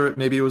 I'm sure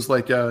maybe it was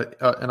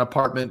an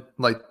apartment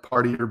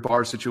party or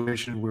bar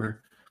situation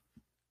where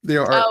they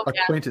are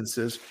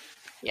acquaintances,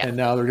 and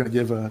now they're going to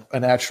give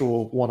an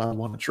actual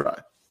one-on-one a try.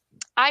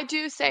 I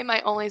do say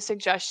my only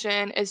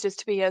suggestion is just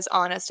to be as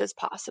honest as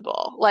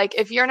possible.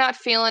 If you're not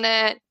feeling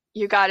it,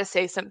 you got to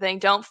say something.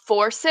 Don't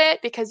force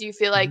it because you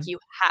feel like you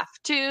have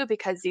to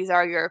because these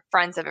are your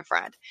friends of a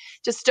friend.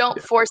 Just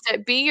don't force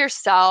it. Be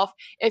yourself.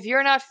 If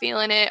you're not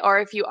feeling it or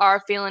if you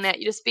are feeling it,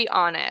 you just be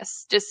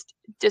honest. Just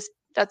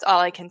that's all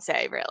I can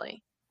say,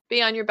 really.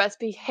 Be on your best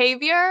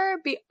behavior,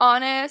 be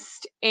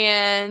honest,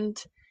 and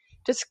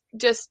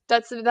just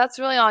that's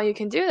really all you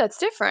can do. That's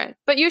different.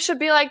 But you should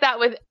be like that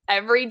with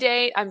every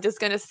date. I'm just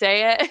going to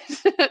say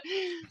it.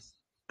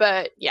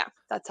 But yeah,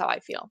 that's how I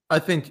feel. I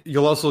think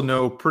you'll also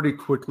know pretty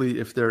quickly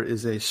if there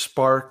is a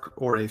spark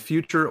or a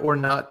future or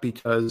not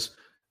because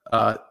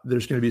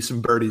there's going to be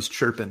some birdies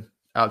chirping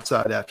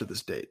outside after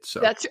this date.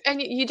 So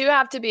and you do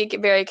have to be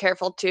very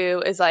careful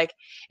too. Is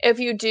if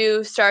you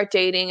do start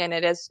dating and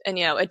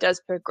it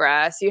does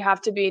progress, you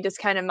have to be just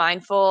kind of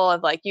mindful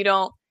of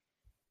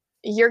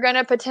you're going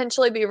to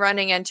potentially be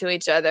running into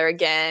each other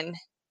again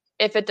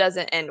if it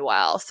doesn't end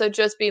well. So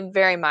just be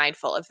very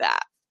mindful of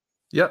that.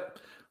 Yep.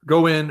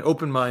 Go in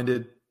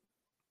open-minded,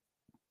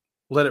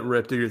 let it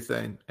rip, do your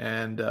thing.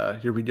 And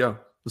here we go.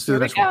 Let's do the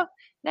next one.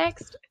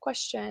 Next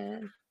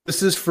question.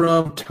 This is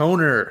from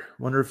Toner.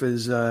 Wonder if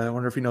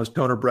he knows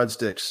Toner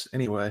breadsticks.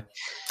 Anyway,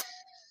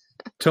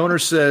 Toner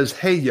says,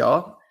 "Hey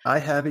y'all, I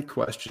have a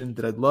question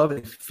that I'd love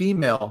a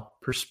female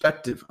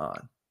perspective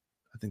on."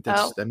 I think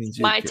that means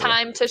you, my Kayla.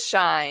 Time to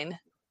shine.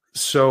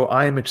 So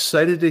I am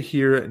excited to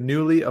hear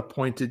newly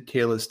appointed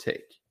Kayla's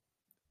take.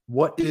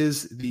 What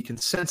is the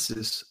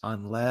consensus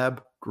on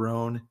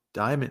lab-grown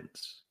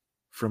diamonds?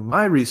 From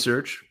my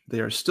research, they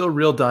are still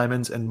real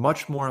diamonds and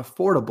much more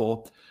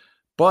affordable,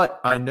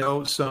 but I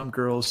know some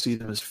girls see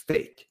them as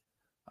fake.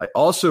 I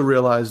also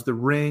realize the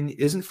ring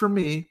isn't for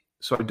me,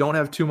 so I don't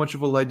have too much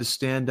of a leg to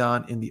stand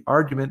on in the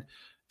argument.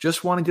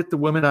 Just want to get the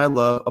women I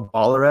love a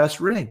baller-ass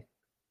ring.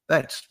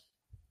 Thanks.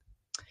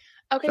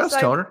 Okay, that's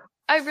Toner.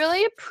 I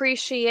really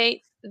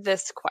appreciate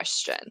this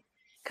question.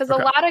 Because a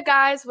lot of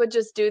guys would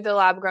just do the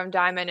lab-grown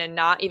diamond and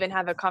not even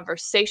have a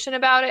conversation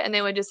about it, and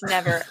they would just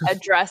never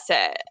address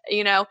it.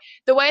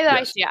 The way that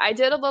I see it, I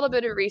did a little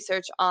bit of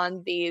research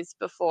on these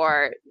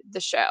before the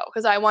show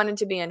because I wanted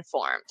to be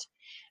informed.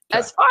 Okay.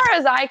 As far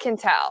as I can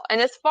tell, and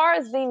as far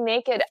as the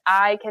naked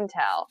eye can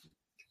tell,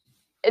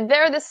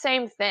 they're the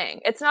same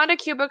thing. It's not a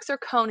cubic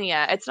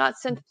zirconia. It's not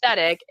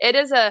synthetic.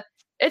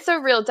 It's a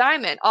real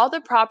diamond. All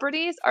the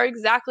properties are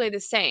exactly the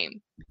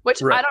same,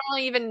 which I don't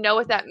really even know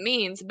what that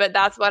means, but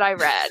that's what I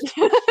read.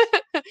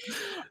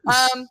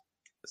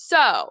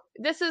 So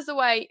this is the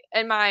way,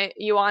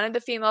 you wanted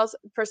the female's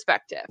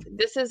perspective.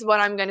 This is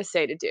what I'm going to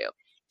say to do.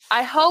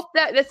 I hope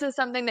that this is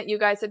something that you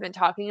guys have been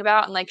talking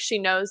about, and like she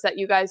knows that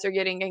you guys are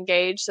getting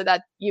engaged so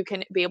that you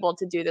can be able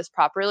to do this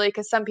properly,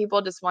 because some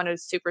people just want a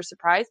super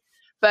surprise.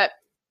 But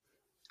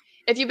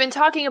if you've been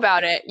talking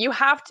about it, you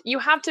have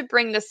to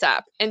bring this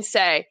up and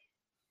say,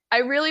 I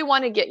really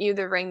want to get you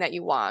the ring that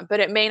you want, but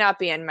it may not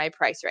be in my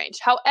price range.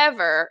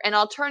 However, an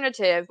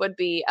alternative would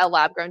be a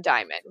lab-grown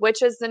diamond,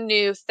 which is the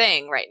new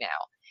thing right now.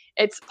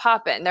 It's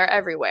popping. They're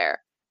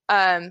everywhere.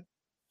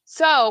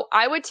 So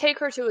I would take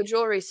her to a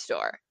jewelry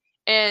store,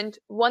 and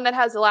one that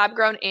has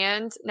lab-grown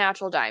and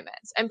natural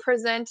diamonds, and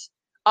present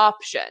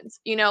options.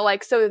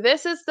 Like, so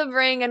this is the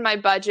ring in my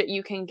budget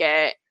you can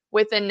get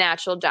with a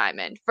natural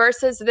diamond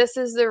versus this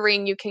is the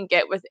ring you can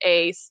get with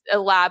a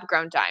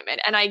lab-grown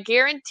diamond. And I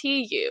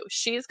guarantee you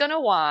she's going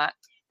to want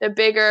the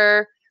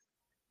bigger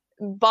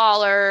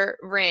baller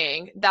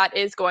ring that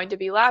is going to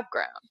be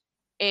lab-grown.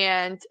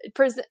 And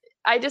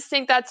I just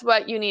think that's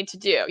what you need to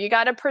do. You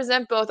got to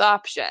present both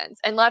options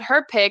and let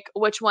her pick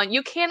which one.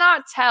 You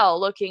cannot tell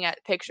looking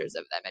at pictures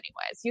of them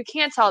anyways. You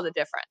can't tell the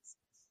difference.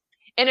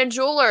 In a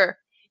jeweler,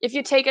 if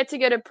you take it to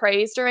get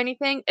appraised or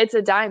anything, it's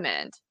a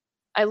diamond.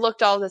 I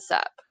looked all this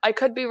up. I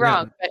could be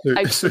wrong, but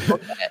I just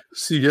looked at it.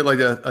 So you get like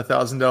a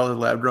 $1,000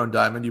 lab-grown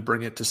diamond, you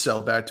bring it to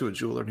sell back to a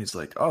jeweler, and he's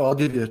like, "Oh, I'll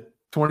give you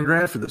 20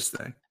 grand for this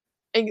thing."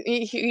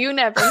 You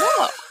never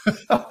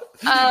know.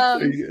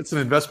 It's an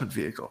investment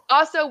vehicle.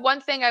 Also, one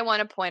thing I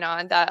want to point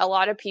on that a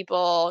lot of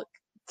people,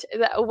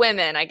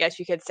 women, I guess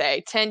you could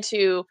say, tend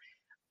to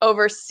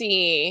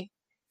oversee,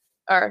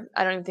 or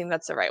I don't even think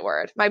that's the right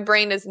word. My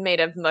brain is made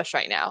of mush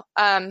right now.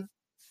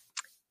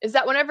 Is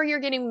that whenever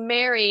you're getting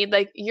married,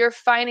 like your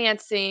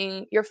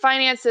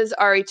finances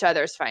are each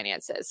other's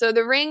finances. So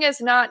the ring is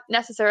not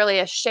necessarily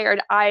a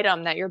shared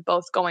item that you're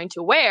both going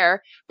to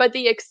wear, but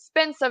the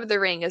expense of the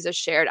ring is a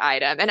shared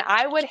item. And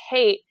I would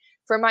hate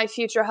for my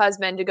future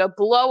husband to go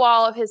blow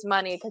all of his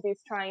money because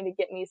he's trying to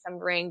get me some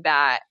ring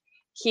that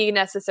he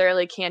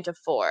necessarily can't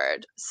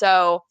afford.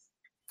 So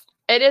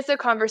it is a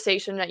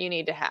conversation that you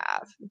need to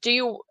have.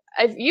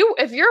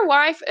 If your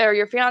wife or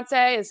your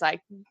fiance is like,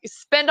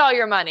 spend all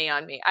your money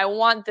on me, I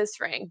want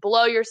this ring,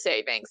 blow your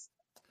savings.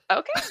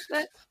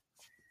 Okay.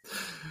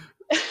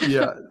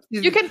 Yeah.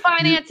 You can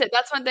finance it.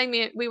 That's one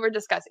thing we were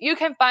discussing. You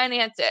can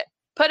finance it.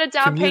 Put a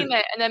down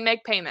payment and then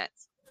make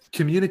payments.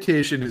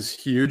 Communication is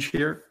huge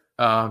here.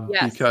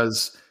 Yes.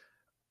 Because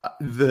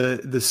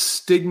the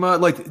stigma,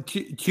 like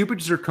Cupid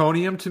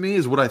zirconium to me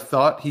is what I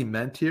thought he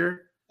meant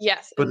here.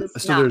 Yes. But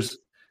so there's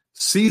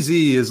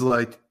CZ is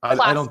like,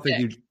 I don't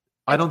think you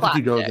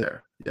go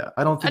there. Yeah.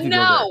 I don't think you go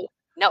there.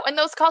 No. And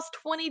those cost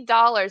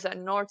 $20 at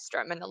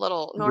Nordstrom in the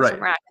little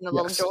Nordstrom rack in the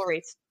little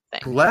jewelry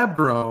thing. Lab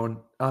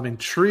grown, I'm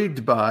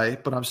intrigued by,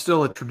 but I'm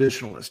still a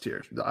traditionalist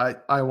here.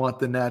 I want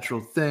the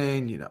natural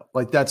thing,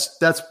 like that's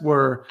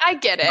where I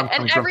get it.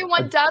 And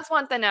everyone does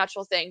want the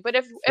natural thing. But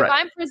if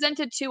I'm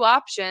presented two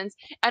options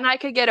and I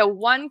could get a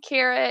 1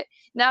 carat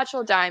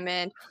natural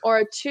diamond or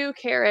a 2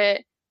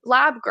 carat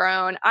lab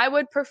grown, I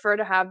would prefer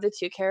to have the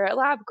 2 carat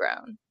lab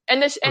grown.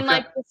 And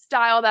like the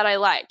style that I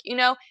like,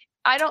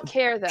 I don't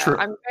care though. True.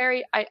 I'm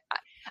very,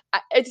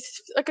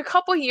 it's like a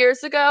couple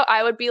years ago,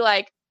 I would be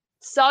like,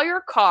 sell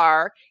your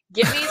car,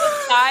 give me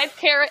the 5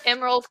 carat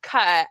emerald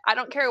cut. I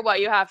don't care what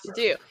you have to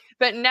do.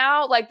 But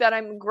now, like that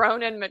I'm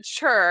grown and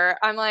mature,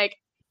 I'm like,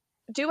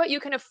 do what you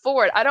can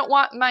afford. I don't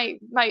want my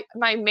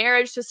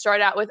marriage to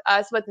start out with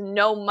us with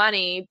no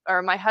money,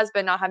 or my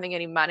husband not having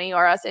any money,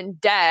 or us in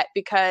debt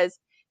because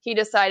he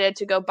decided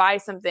to go buy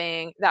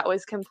something that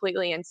was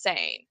completely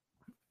insane.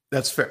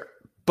 That's fair.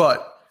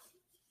 But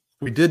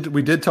we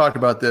did talk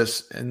about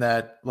this, and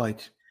that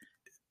like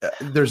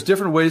there's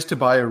different ways to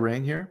buy a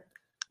ring here.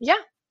 Yeah.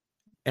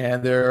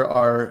 And there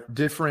are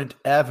different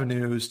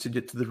avenues to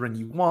get to the ring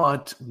you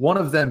want, one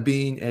of them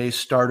being a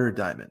starter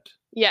diamond.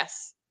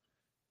 Yes.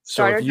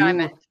 Starter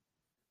diamond.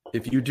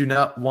 If you do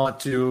not want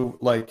to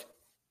like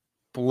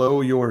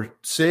blow your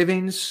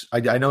savings,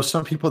 I know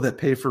some people that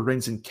pay for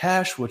rings in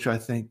cash, which I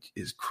think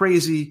is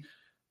crazy,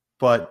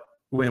 but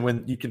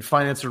when you can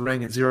finance a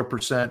ring at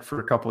 0% for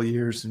a couple of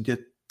years and get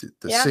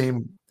the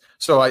same.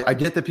 So I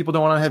get that people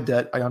don't want to have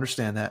debt. I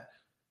understand that.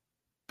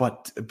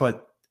 But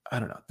I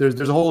don't know.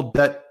 There's a whole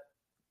debt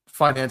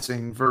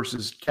financing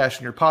versus cash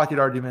in your pocket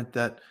argument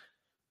that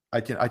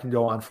I can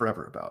go on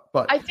forever about.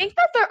 But I think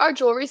that there are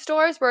jewelry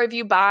stores where if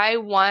you buy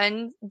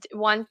one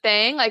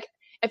thing, like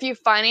if you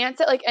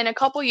finance it, like in a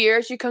couple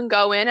years, you can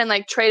go in and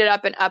like trade it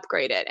up and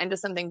upgrade it into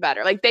something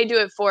better. Like they do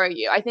it for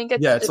you. I think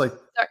it's like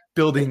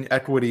building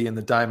equity in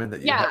the diamond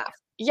that you have.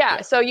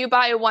 Yeah. So you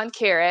buy a 1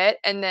 carat,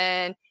 and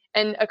then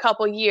in a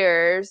couple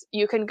years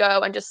you can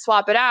go and just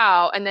swap it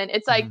out, and then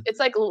it's like it's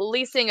like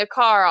leasing a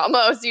car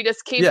almost. You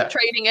just keep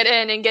trading it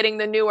in and getting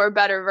the newer,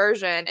 better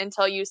version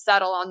until you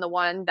settle on the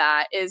one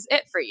that is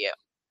it for you.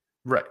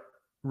 Right.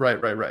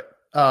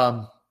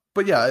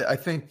 But yeah, I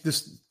think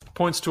this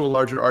points to a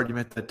larger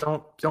argument that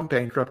don't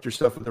bankrupt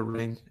yourself with a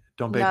ring.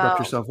 Don't bankrupt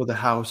yourself with a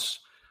house.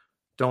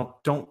 Don't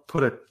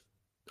put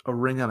a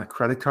ring on a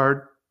credit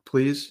card,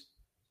 please.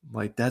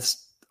 Like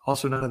that's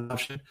also not an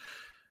option.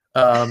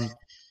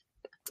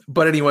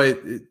 But anyway,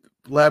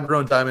 lab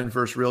grown diamond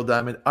versus real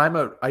diamond.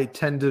 I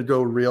tend to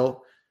go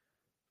real.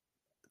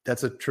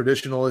 That's a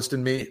traditionalist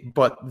in me,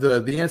 but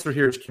the answer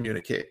here is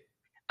communicate.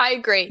 I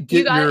agree.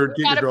 Get your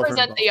girlfriend present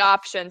involved. the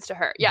options to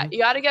her. Yeah, Mhm. you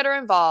got to get her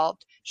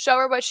involved. Show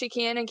her what she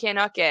can and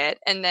cannot get,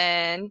 and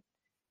then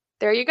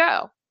there you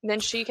go.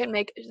 Then she can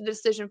make the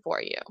decision for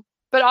you.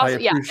 But also, I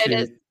appreciate it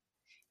is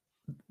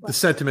the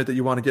sentiment that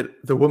you want to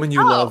get the woman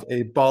you love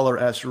a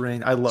baller-ass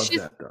ring. I love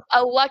she's that though.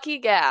 a lucky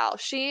gal.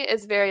 She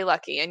is very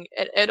lucky, and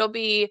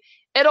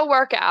it'll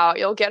work out.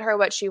 You'll get her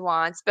what she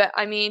wants. But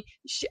I mean,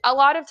 a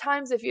lot of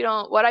times, if you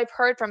don't, what I've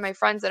heard from my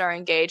friends that are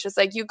engaged is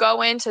like you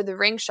go into the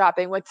ring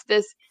shopping with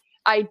this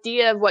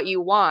idea of what you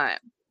want.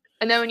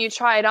 And then when you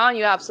try it on,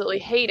 you absolutely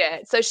hate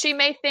it. So she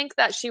may think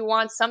that she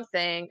wants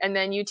something, and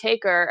then you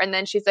take her, and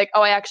then she's like,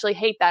 oh, I actually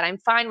hate that. I'm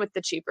fine with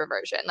the cheaper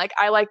version. Like,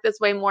 I like this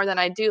way more than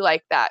I do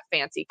like that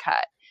fancy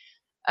cut.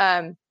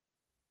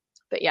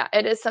 But yeah,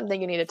 it is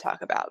something you need to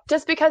talk about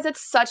just because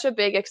it's such a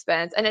big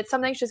expense, and it's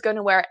something she's going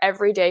to wear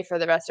every day for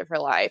the rest of her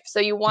life.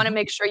 So you want to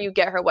make sure you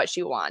get her what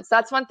she wants.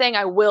 That's one thing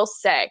I will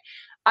say.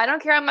 I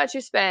don't care how much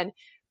you spend,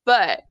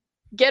 but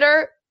get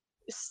her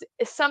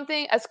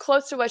something as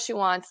close to what she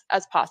wants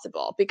as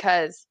possible,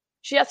 because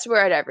she has to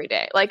wear it every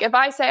day. Like if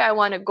I say I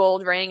want a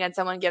gold ring and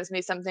someone gives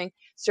me something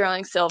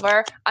sterling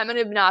silver, I'm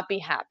going to not be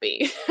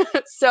happy.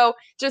 So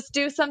just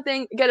do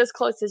something, get as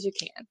close as you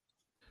can.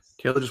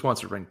 Kayla just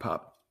wants a ring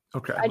pop.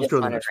 Okay, I let's just go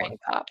to the want a next ring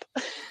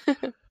one.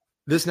 pop.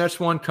 This next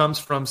one comes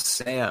from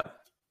Sam.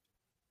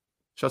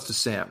 Shouts to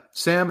Sam.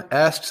 Sam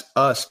asks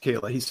us,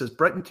 Kayla. He says,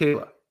 Brett and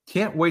Kayla,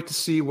 can't wait to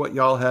see what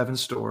y'all have in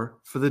store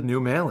for the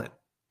new mail-in.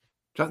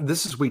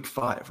 This is week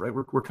 5, right?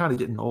 We're kind of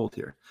getting old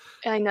here.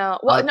 I know.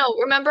 Well, no,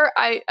 remember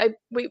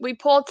we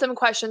pulled some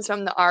questions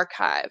from the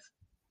archive.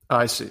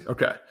 I see.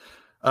 Okay.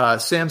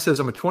 Sam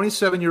says, I'm a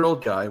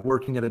 27-year-old guy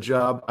working at a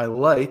job I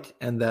like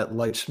and that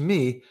likes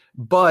me,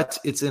 but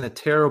it's in a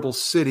terrible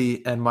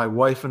city, and my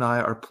wife and I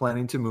are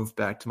planning to move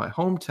back to my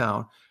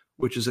hometown,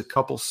 which is a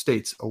couple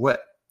states away,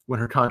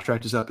 when her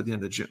contract is up at the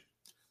end of June.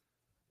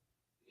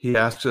 He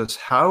asks us,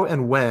 how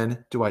and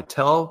when do I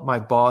tell my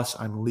boss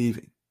I'm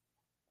leaving?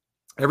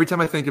 Every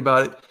time I think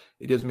about it,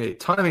 it gives me a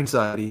ton of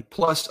anxiety.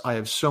 Plus, I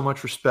have so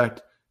much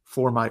respect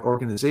for my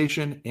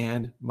organization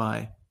and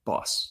my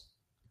boss.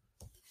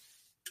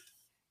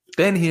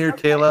 Been here,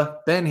 Kayla.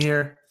 Been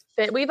here.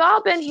 We've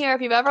all been here.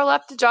 If you've ever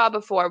left a job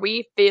before,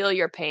 we feel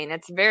your pain.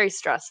 It's very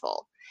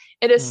stressful.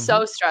 It is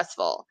so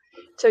stressful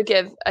to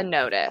give a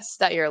notice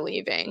that you're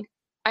leaving.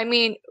 I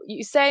mean,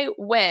 you say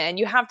when,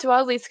 you have to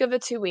at least give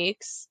it 2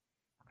 weeks.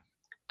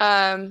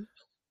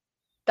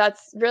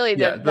 That's really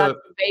that's the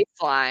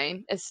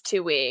baseline is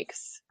 2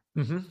 weeks.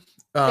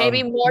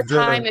 Maybe more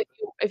time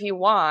if you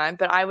want,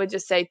 but I would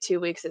just say 2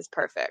 weeks is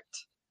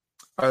perfect.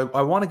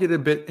 I want to get a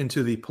bit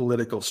into the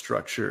political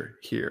structure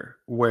here,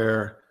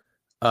 where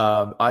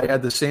I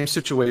had the same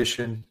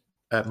situation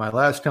at my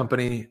last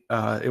company.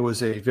 It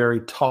was a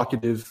very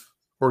talkative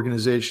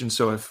organization.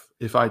 So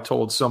if I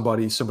told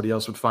somebody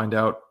else would find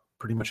out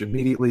pretty much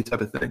immediately,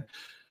 type of thing.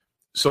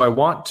 So I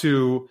want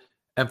to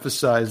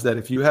emphasize that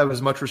if you have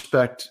as much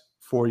respect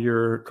for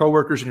your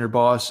coworkers and your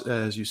boss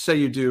as you say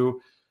you do,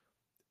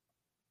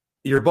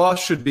 your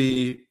boss should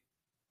be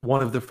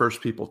one of the first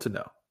people to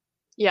know.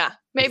 Yeah,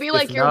 maybe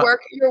if your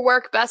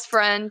work best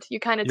friend. You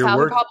kind of tell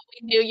her probably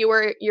knew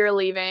you're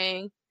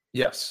leaving.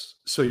 Yes,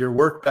 so your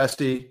work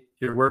bestie,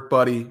 your work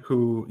buddy,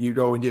 who you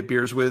go and get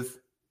beers with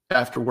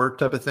after work,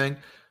 type of thing.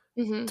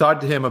 Talk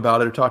to him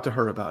about it or talk to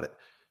her about it.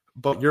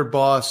 But your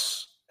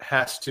boss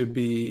has to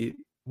be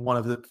one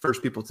of the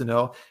first people to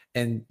know,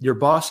 and your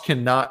boss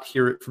cannot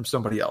hear it from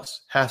somebody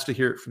else. Has to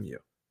hear it from you.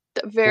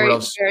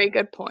 Very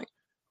good point.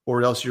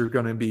 Or else you're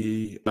going to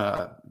be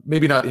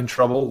maybe not in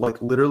trouble,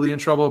 like literally in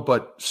trouble,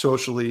 but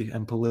socially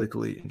and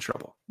politically in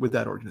trouble with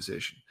that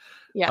organization.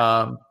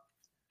 Yeah.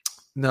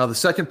 Now, the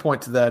second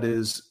point to that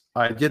is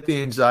I get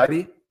the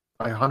anxiety.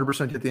 I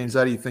 100% get the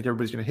anxiety. You think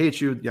everybody's going to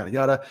hate you, yada,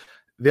 yada.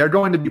 They're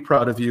going to be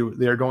proud of you.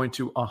 They're going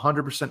to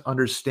 100%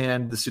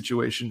 understand the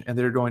situation, and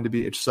they're going to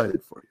be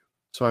excited for you.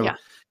 So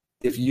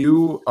if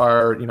you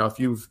are, if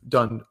you've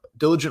done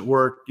diligent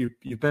work,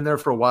 you've been there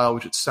for a while,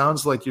 which it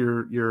sounds like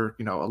you're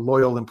a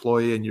loyal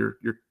employee and you're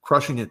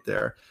crushing it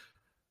there.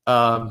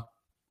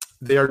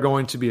 They are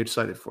going to be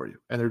excited for you,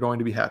 and they're going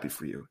to be happy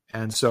for you.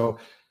 And so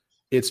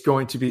it's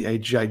going to be a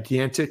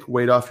gigantic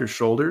weight off your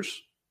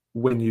shoulders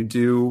when you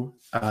do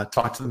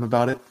talk to them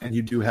about it, and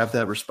you do have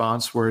that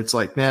response where it's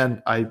like,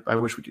 man, I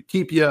wish we could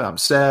keep you. I'm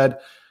sad.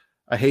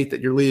 I hate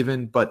that you're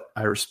leaving, but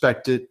I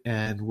respect it,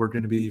 and we're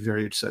going to be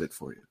very excited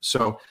for you.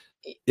 So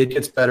it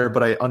gets better,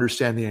 but I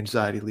understand the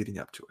anxiety leading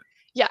up to it.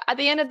 Yeah, at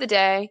the end of the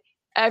day,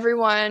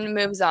 everyone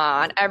moves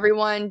on.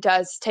 Everyone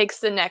takes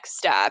the next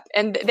step,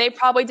 and they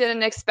probably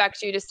didn't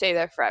expect you to stay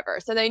there forever.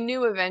 So they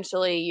knew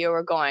eventually you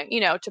were going,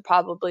 to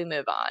probably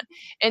move on.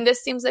 And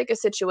this seems like a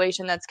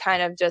situation that's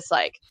kind of just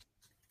like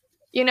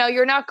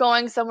you're not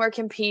going somewhere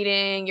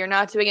competing. You're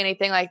not doing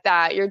anything like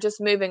that. You're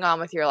just moving on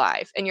with your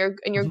life, and you're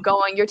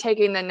you're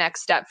taking the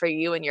next step for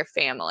you and your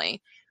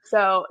family.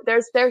 So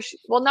there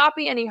will not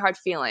be any hard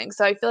feelings.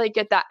 So I feel like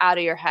get that out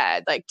of your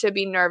head, like to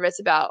be nervous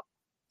about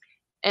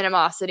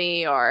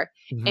animosity or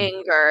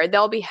anger.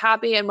 They'll be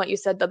happy in what you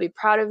said. They'll be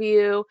proud of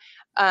you.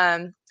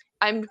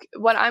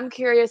 What I'm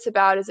curious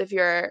about is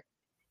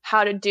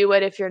how to do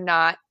it if you're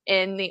not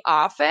in the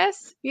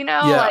office,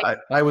 Yeah,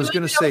 I was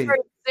going to say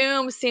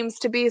Zoom seems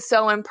to be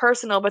so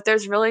impersonal, but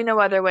there's really no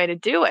other way to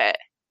do it.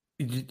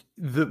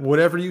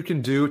 Whatever you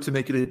can do to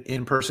make it an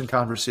in-person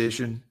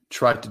conversation,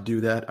 try to do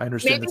that. I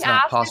understand it's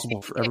not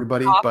possible for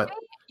everybody, but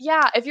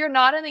yeah, if you're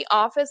not in the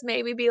office,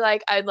 maybe be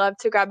like, I'd love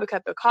to grab a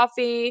cup of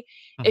coffee.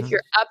 If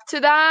you're up to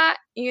that,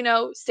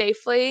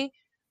 safely.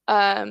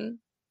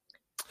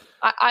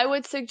 I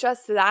would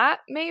suggest that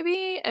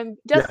maybe, and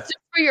just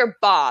for your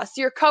boss,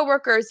 your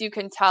coworkers, you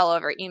can tell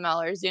over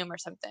email or Zoom or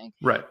something.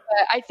 Right.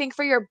 But I think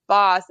for your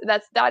boss,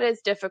 that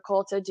is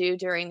difficult to do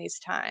during these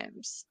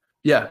times.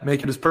 Yeah,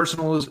 make it as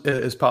personal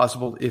as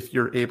possible if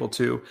you're able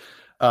to.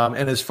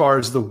 And as far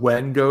as the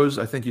when goes,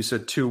 I think you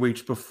said 2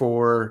 weeks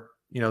before,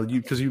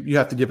 because you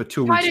have to give a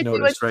 2 weeks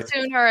notice, right?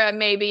 Sooner,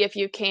 maybe if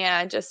you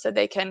can, just so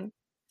they can.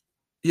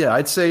 Yeah,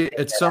 I'd say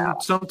it's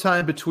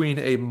sometime between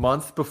a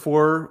month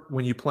before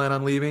when you plan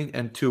on leaving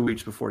and 2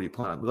 weeks before you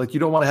plan. Like, you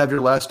don't want to have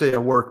your last day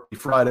of work be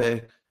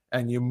Friday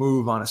and you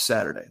move on a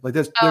Saturday. Like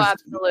there's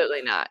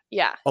absolutely not.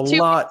 Yeah, a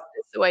lot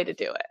is the way to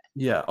do it.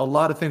 Yeah, a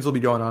lot of things will be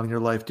going on in your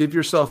life. Give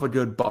yourself a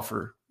good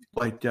buffer.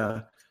 Like,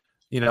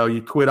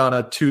 you quit on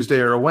a Tuesday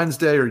or a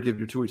Wednesday, or give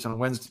your 2 weeks on a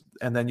Wednesday,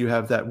 and then you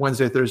have that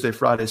Wednesday, Thursday,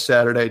 Friday,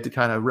 Saturday to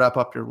kind of wrap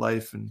up your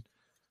life and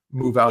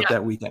move out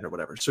that weekend or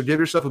whatever. So give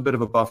yourself a bit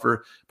of a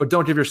buffer, but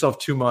don't give yourself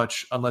too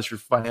much unless you're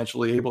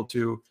financially able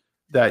to,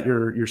 that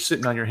you're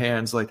sitting on your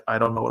hands like, I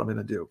don't know what I'm going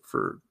to do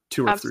for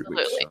 2 or 3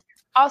 weeks. So.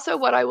 Also,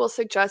 what I will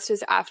suggest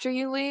is after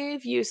you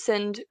leave, you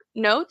send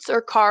notes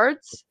or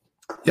cards.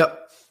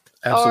 Yep,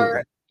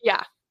 absolutely.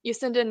 You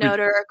send a note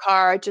or a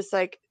card, just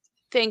like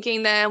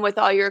thanking them with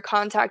all your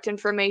contact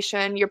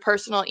information, your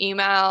personal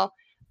email,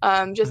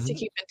 just to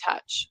keep in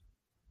touch.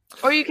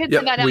 Or you can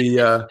send that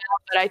out,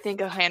 but I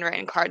think a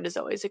handwritten card is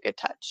always a good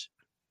touch.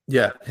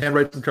 Yeah,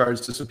 handwrite some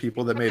cards to some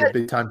people that made a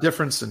big time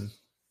difference, and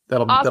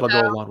that'll go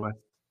a long way.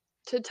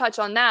 To touch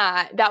on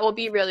that will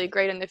be really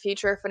great in the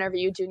future whenever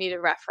you do need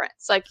a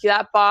reference. Like,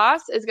 that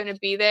boss is going to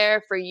be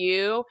there for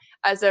you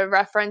as a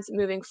reference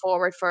moving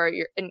forward for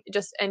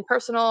just in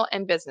personal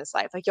and business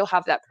life. Like, you'll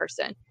have that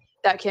person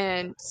that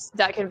can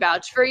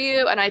vouch for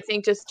you. And I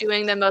think just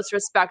doing the most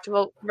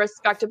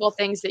respectable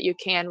things that you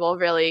can will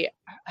really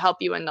help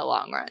you in the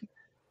long run.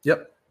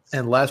 Yep.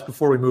 And last,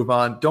 before we move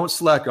on, don't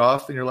slack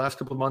off in your last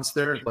couple of months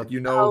there. Like,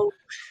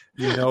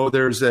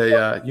 there's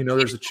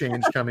a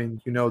change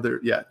coming,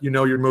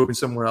 you're moving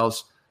somewhere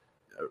else.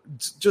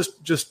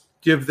 Just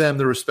give them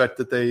the respect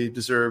that they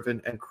deserve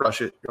and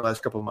crush it your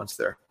last couple of months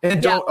there.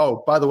 And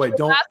by the way,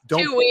 don't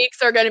 2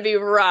 weeks are going to be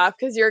rough,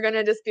 because you're going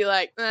to just be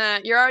like,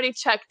 you're already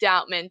checked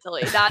out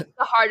mentally. That's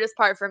the hardest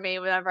part for me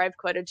whenever I've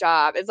quit a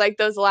job. It's like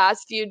those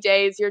last few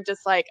days, you're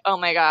just like, oh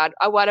my God,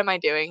 what am I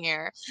doing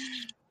here?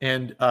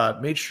 And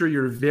make sure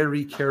you're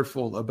very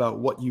careful about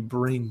what you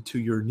bring to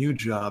your new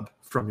job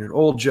from your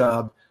old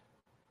job.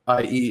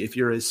 I.e., if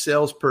you're a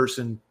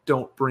salesperson,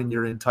 don't bring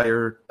your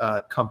entire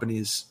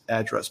company's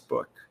address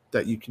book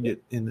that you can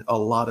get in a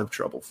lot of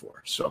trouble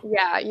for. So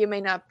you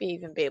may not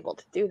even be able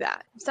to do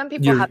that. Some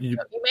people you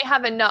may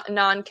have a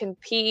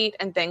non-compete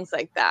and things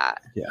like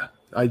that. Yeah,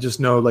 I just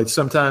know, like,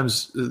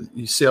 sometimes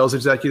sales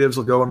executives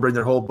will go and bring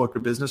their whole book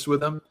of business with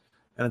them,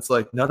 and it's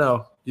like,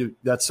 no,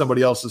 that's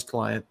somebody else's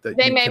client that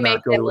they may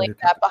make them link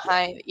that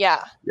behind.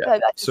 Yeah.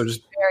 That so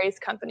just varies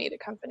company to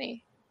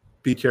company.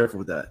 Be careful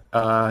with that.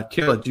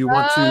 Kayla, do you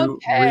want to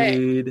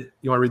read?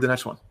 You want to read the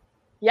next one?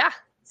 Yeah.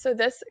 So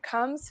this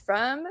comes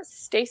from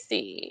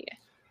Stacy.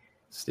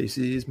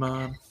 Stacy's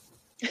mom.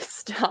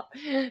 Stop.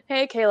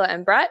 Hey, Kayla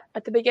and Brett.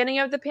 At the beginning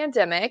of the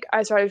pandemic,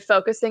 I started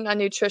focusing on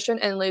nutrition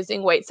and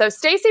losing weight. So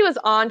Stacy was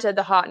on to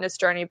the hotness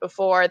journey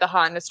before the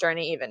hotness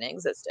journey even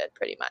existed,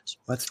 pretty much.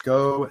 Let's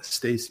go,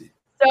 Stacy.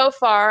 So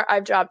far,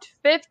 I've dropped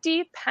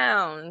 50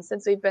 pounds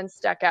since we've been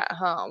stuck at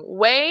home.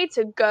 Way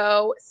to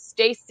go,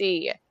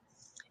 Stacy.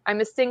 I'm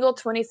a single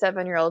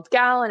 27-year-old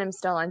gal, and I'm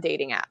still on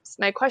dating apps.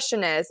 My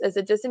question is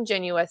it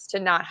disingenuous to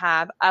not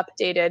have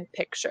updated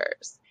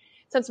pictures?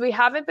 Since we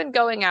haven't been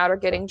going out or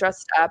getting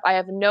dressed up, I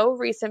have no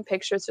recent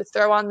pictures to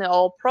throw on the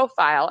old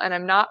profile, and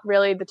I'm not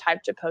really the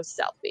type to post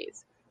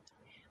selfies.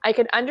 I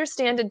could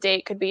understand a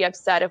date could be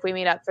upset if we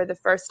meet up for the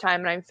first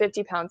time and I'm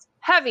 50 pounds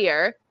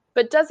heavier,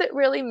 but does it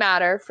really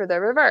matter for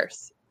the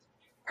reverse?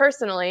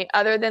 Personally,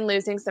 other than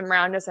losing some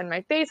roundness in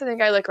my face, I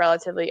think I look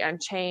relatively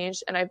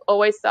unchanged, and I've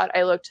always thought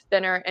I looked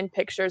thinner in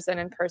pictures than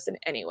in person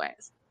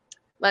anyways.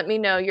 Let me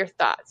know your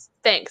thoughts.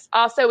 Thanks.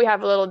 Also, we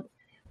have a little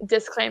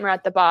disclaimer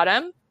at the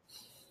bottom.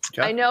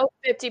 Okay. I know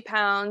 50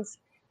 pounds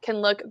can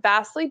look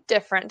vastly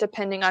different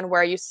depending on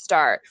where you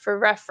start. For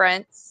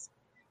reference,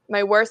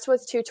 My worst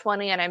was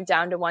 220 and I'm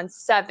down to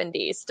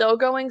 170. Still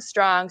going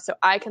strong so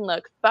I can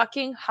look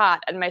fucking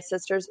hot at my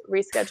sister's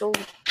rescheduled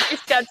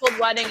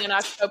wedding on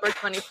October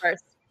 21st.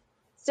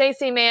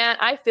 Stacey, man,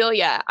 I feel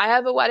ya. I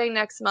have a wedding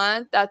next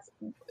month.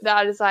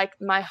 That is like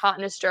my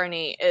hotness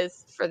journey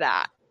is for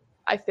that.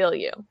 I feel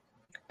you.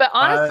 But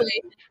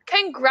honestly,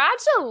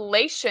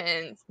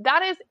 congratulations.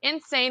 That is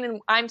insane and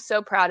I'm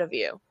so proud of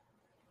you.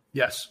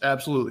 Yes,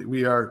 absolutely.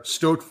 We are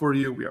stoked for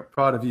you. We are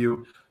proud of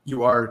you.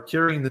 You are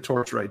carrying the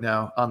torch right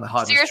now on the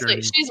hotness journey.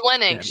 Seriously, she's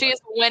winning. She's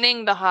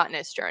winning the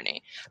hotness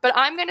journey. But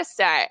I'm going to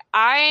say,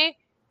 I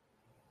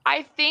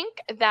think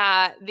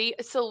that the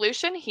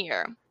solution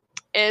here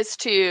is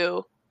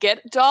to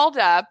get dolled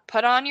up,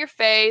 put on your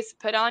face,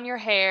 put on your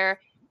hair,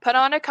 put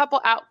on a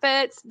couple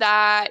outfits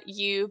that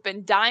you've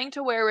been dying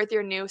to wear with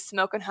your new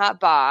smoking hot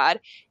bod,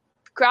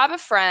 grab a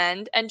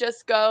friend and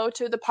just go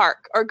to the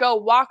park or go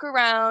walk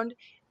around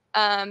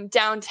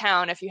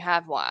downtown if you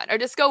have one, or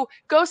just go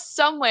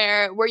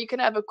somewhere where you can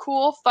have a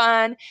cool,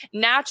 fun,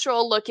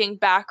 natural looking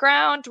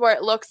background where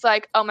it looks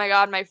like, oh my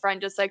God, my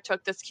friend just like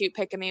took this cute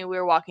pic of me. We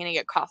were walking to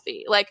get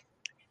coffee. Like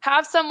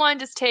have someone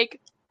just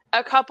take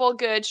a couple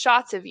good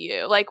shots of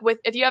you. Like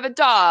if you have a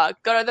dog,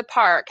 go to the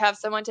park, have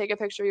someone take a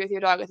picture of you with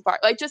your dog at the park.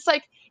 Like just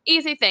like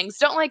easy things.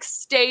 Don't like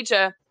stage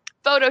a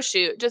photo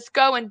shoot. Just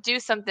go and do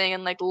something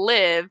and like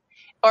live.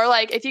 Or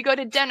like if you go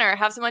to dinner,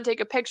 have someone take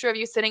a picture of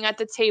you sitting at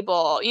the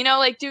table,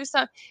 like do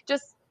some,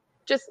 just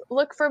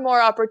look for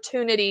more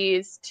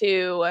opportunities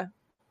to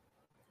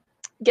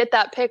get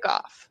that pick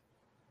off.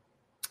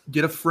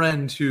 Get a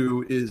friend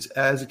who is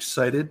as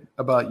excited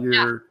about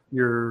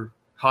your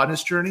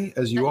hotness journey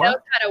as you are. Knows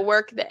how to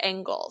work the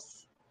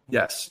angles.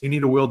 Yes. You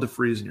need a Will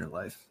DeFreeze in your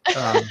life.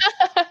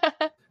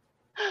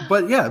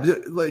 But yeah,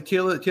 like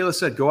Kayla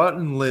said, go out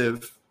and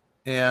live.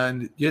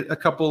 And get a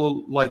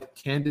couple like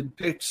candid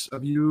pics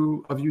of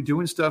you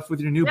doing stuff with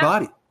your new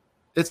body.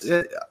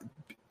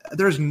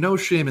 There's no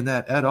shame in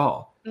that at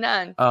all.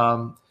 None.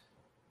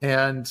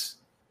 And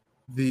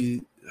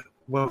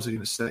what was I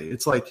going to say?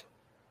 It's like,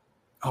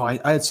 I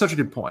had such a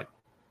good point.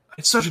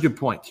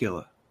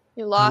 Kayla.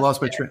 You lost.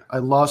 I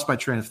lost my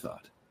train of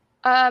thought.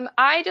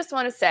 I just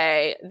want to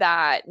say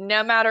that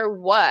no matter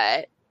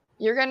what,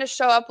 you're going to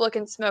show up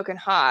looking smoking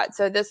hot.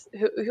 So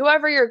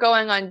whoever you're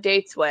going on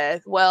dates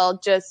with will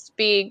just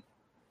they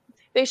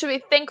should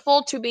be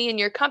thankful to be in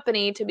your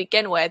company to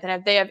begin with. And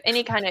if they have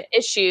any kind of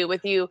issue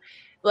with you,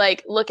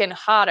 like looking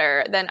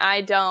hotter, then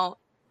I don't,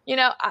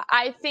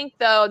 I think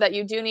though that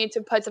you do need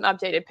to put some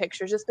updated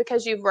pictures just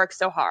because you've worked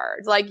so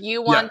hard. Like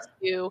you want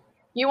to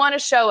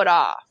show it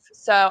off.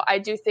 So I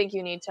do think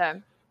you need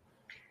to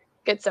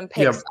get some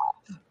pics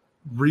off.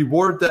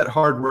 Reward that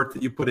hard work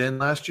that you put in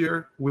last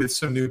year with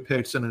some new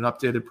pics and an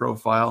updated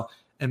profile,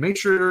 and make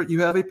sure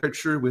you have a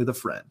picture with a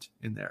friend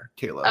in there,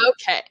 Kayla.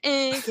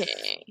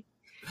 Okay.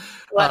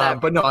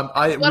 But no,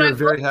 we're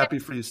very happy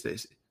for you,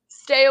 Stacey.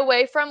 Stay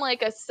away from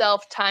like a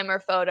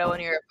self-timer photo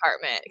in your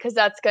apartment because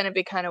that's going to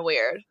be kind of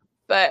weird.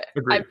 But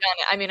Agreed. I've done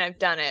it. I mean, I've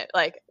done it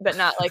like, but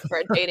not like for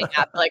a dating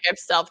app. Like I've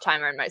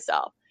self-timered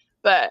myself.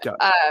 But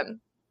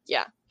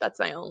yeah, that's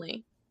my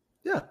only.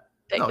 Yeah.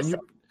 Thing.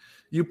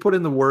 You put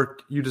in the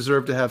work. You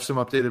deserve to have some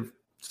updated,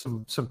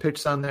 some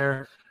pics on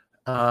there,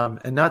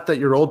 and not that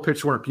your old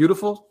pics weren't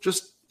beautiful.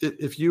 Just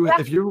if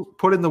you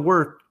put in the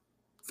work,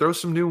 throw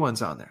some new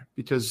ones on there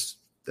because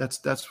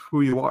that's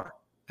who you are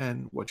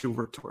and what you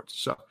work towards.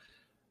 So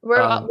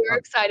we're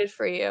excited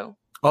for you.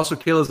 Also,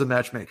 Kayla's the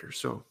matchmaker,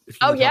 so if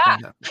you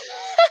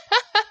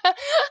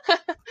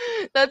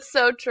that's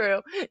so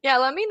true. Yeah,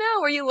 let me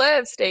know where you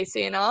live,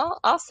 Stacey, and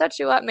I'll set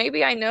you up.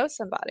 Maybe I know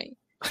somebody.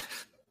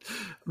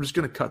 I'm just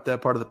going to cut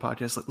that part of the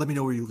podcast. Let me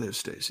know where you live,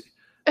 Stacey.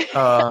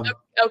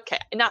 Okay.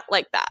 Not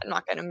like that. I'm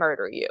not going to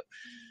murder you.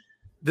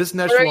 This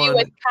next one. You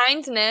with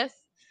kindness.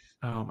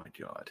 Oh my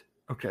God.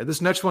 Okay.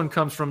 This next one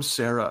comes from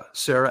Sarah.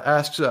 Sarah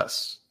asks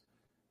us,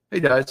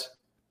 hey guys,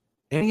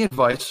 any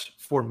advice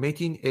for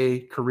making a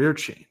career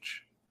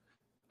change?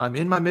 I'm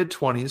in my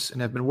mid-20s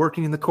and have been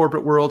working in the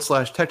corporate world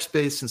 / tech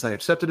space since I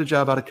accepted a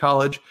job out of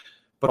college.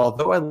 But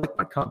although I like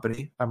my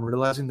company, I'm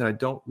realizing that I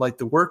don't like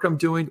the work I'm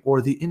doing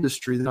or the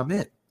industry that I'm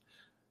in.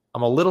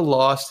 I'm a little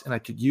lost and I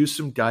could use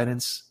some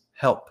guidance,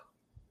 help.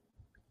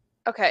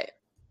 Okay.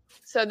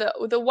 So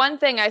the one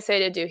thing I say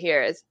to do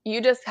here is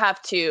you just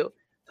have to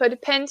put a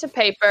pen to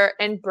paper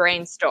and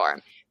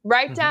brainstorm.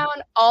 Write down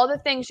all the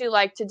things you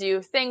like to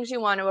do, things you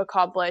want to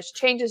accomplish,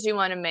 changes you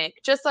want to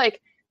make. Just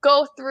like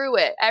go through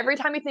it. Every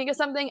time you think of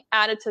something,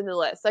 add it to the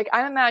list. Like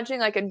I'm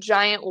imagining like a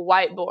giant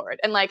whiteboard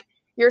and like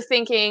you're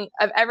thinking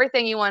of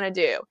everything you want to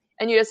do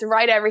and you just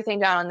write everything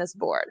down on this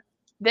board.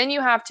 Then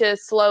you have to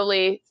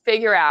slowly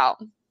figure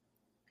out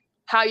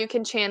how you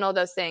can channel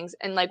those things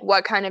and like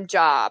what kind of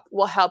job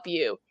will help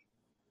you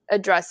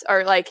address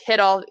or like hit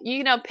all,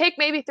 pick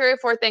maybe 3 or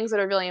 4 things that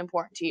are really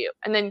important to you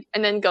and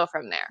then go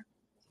from there.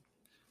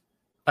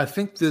 I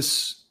think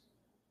this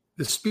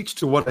speaks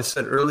to what I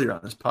said earlier on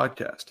this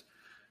podcast,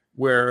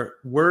 where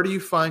do you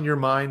find your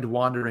mind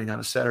wandering on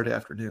a Saturday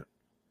afternoon?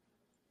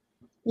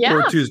 Yeah.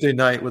 or a Tuesday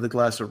night with a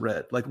glass of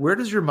red? Like, where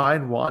does your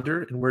mind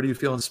wander, and where do you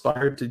feel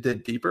inspired to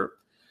dig deeper?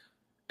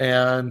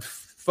 And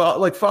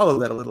follow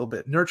that a little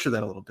bit, nurture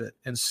that a little bit,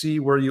 and see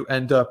where you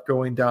end up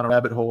going down a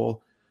rabbit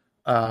hole,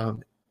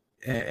 and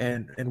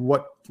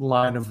what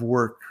line of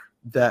work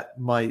that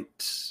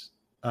might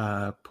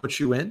put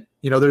you in.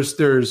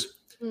 There's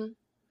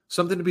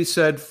something to be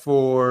said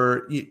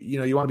for,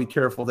 you want to be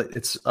careful that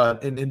it's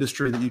an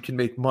industry that you can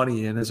make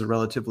money in as a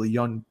relatively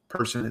young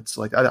person. It's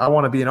like, I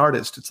want to be an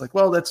artist. It's like,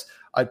 well,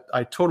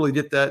 I totally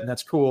get that, and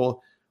that's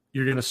cool.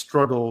 You're going to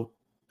struggle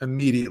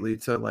immediately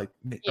to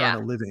earn a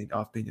living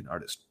off being an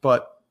artist.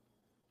 But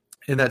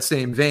in that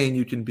same vein,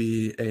 you can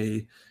be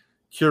a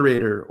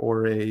curator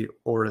or a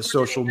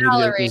social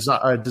media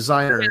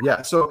designer.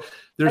 Yeah. So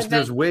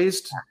there's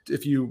ways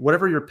to,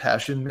 whatever your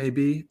passion may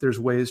be, there's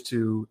ways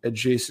to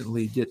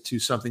adjacently get to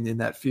something in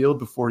that field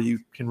before you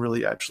can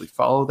really actually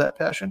follow that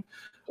passion.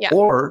 Yeah.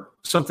 Or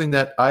something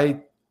that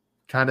I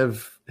kind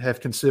of have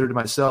considered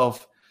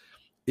myself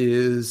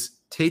is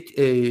take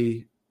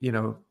a,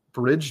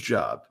 bridge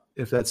job,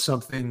 if that's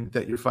something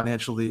that you're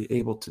financially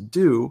able to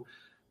do,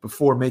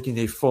 before making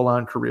a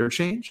full-on career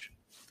change,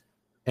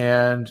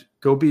 and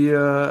go be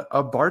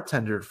a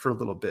bartender for a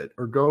little bit,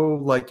 or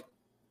go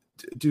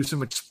do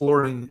some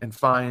exploring and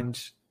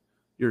find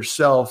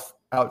yourself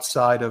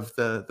outside of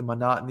the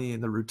monotony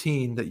and the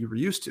routine that you were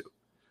used to.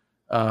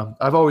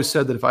 I've always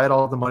said that if I had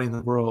all the money in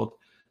the world,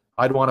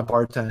 I'd want to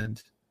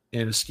bartend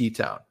in a ski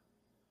town,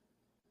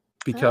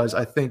 because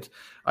I think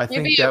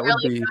that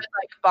would be good,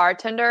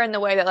 bartender, in the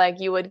way that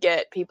you would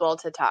get people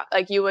to talk.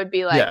 You would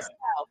be like, so,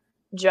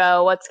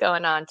 Joe, what's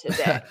going on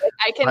today?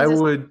 I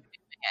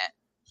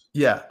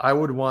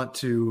would want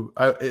to,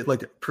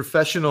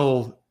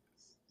 professional,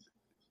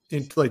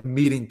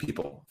 meeting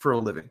people for a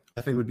living.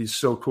 I think it would be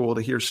so cool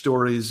to hear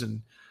stories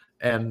and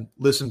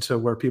listen to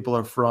where people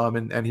are from,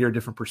 and hear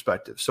different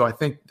perspectives. So I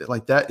think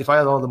that if I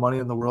had all the money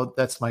in the world,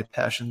 that's my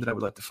passion that I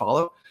would like to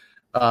follow.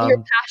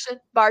 Your passion,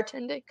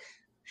 bartending.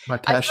 My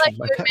passion. I feel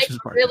like you would make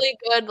really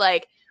good,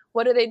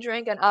 what do they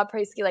drink? An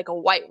après-ski, a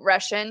White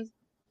Russian.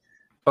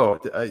 Oh,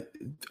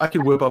 I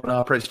could whip up an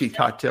après-ski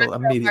cocktail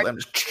immediately.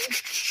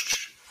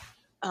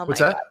 What's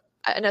that?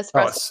 God. An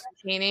espresso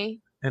martini.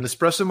 An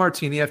espresso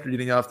martini after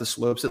getting off the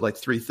slopes at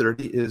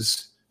 3:30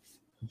 is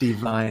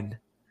divine,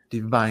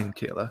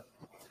 Kayla.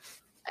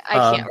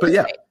 I can't. But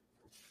yeah,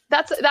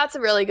 that's a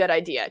really good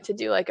idea, to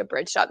do a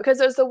bridge job, because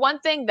there's the one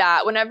thing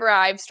that whenever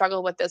I've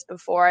struggled with this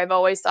before, I've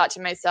always thought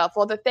to myself,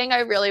 well, the thing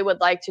I really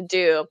would like to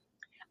do,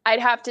 I'd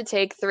have to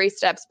take 3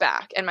 steps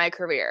back in my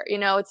career.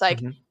 It's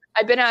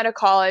I've been out of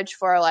college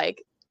for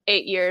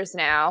 8 years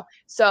now,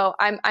 so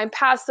I'm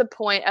past the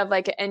point of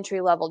an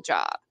entry level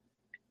job.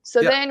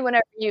 So then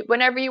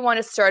whenever you want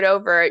to start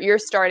over, you're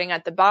starting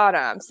at the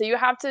bottom. So you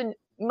have to,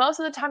 most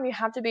of the time, you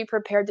have to be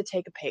prepared to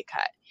take a pay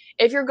cut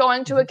if you're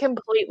going to a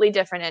completely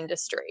different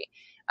industry.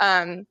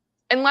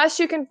 Unless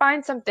you can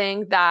find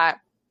something that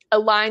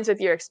aligns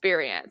with your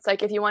experience.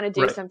 If you want to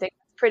do something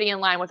that's pretty in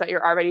line with what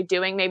you're already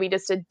doing, maybe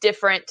just a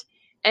different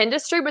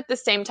industry but the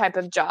same type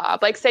of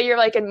job. Say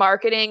you're in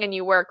marketing and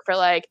you work for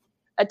a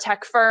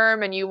tech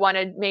firm, and you want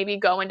to maybe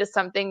go into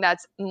something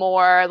that's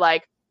more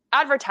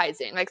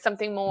advertising,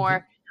 something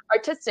more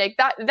artistic.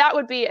 That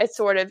would be a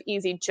sort of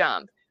easy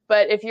jump.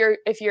 But if you're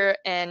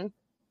an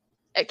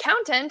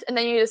accountant and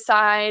then you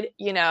decide,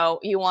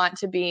 you want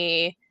to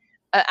be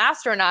an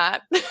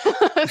astronaut,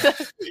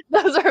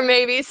 those are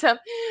maybe some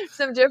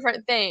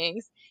different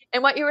things.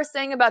 And what you were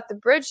saying about the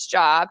bridge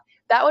job,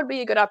 that would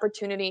be a good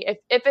opportunity.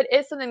 If it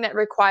is something that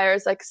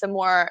requires some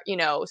more,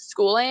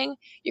 schooling,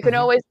 you can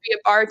always be a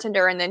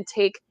bartender and then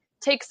take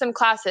some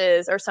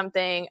classes or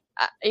something,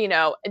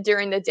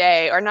 during the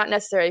day, or not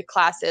necessarily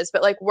classes,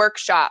 but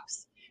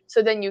workshops.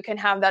 So then you can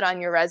have that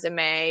on your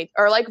resume,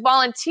 or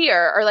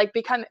volunteer, or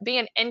be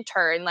an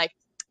intern.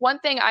 One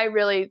thing I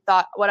really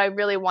thought, what I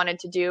really wanted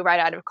to do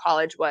right out of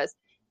college was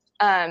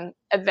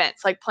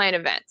events, plan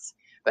events.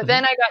 But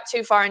then I got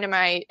too far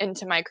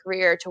into my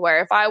career to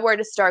where if I were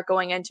to start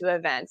going into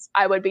events,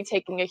 I would be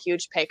taking a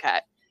huge pay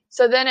cut.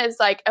 So then it's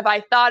if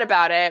I thought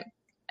about it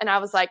and I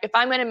was if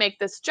I'm going to make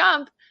this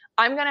jump,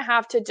 I'm going to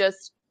have to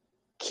just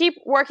keep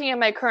working in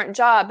my current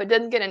job, but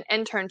then get an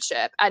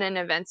internship at an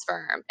events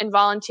firm and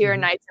volunteer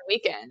nights and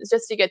weekends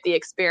just to get the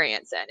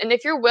experience in. And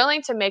if you're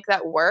willing to make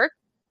that work,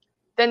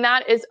 then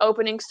that is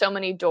opening so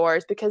many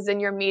doors, because then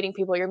you're meeting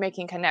people, you're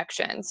making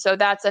connections. So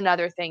that's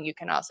another thing you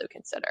can also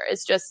consider.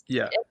 It's just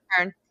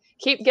intern.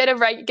 Get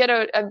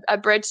a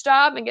bridge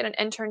job and get an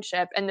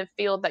internship in the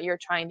field that you're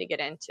trying to get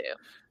into.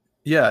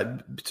 Yeah,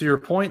 to your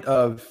point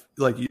of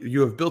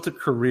you have built a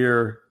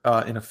career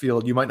in a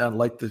field. You might not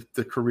like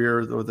the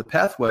career or the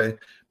pathway,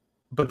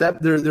 but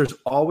that there's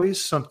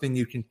always something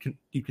you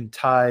can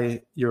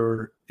tie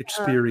your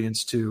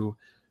experience to,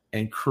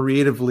 and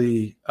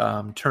creatively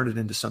turn it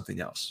into something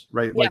else,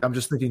 right? Yeah. I'm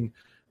just thinking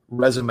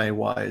resume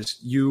wise,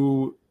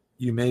 you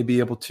may be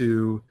able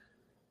to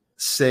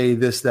say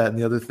this, that, and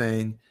the other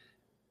thing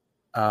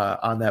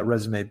on that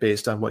resume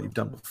based on what you've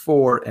done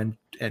before, and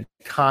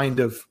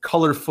kind of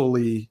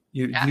colorfully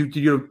You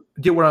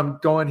get where I'm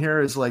going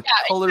here is like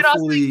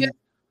colorfully. You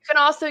can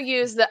also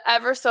use the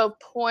ever so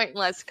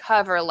pointless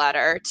cover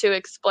letter to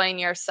explain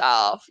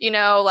yourself.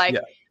 Like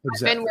exactly. I've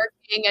been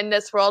working in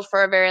this world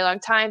for a very long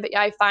time, but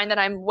I find that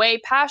I'm way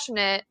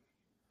passionate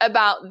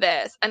about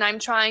this and I'm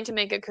trying to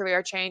make a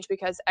career change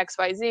because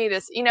XYZ,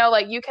 this,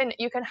 like you can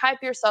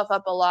hype yourself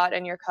up a lot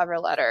in your cover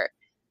letter.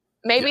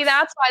 Maybe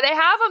that's why they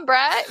have them,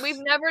 Brett. We've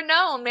never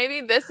known.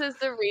 Maybe this is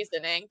the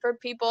reasoning for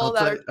people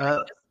that are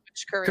trying to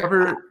switch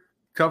career.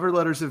 Cover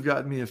letters have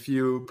gotten me a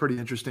few pretty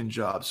interesting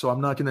jobs, so I'm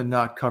not going to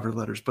knock cover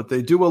letters, but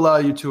they do allow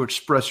you to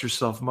express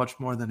yourself much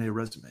more than a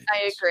resume does,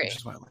 I agree. Which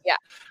is why I like it.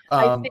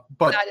 I think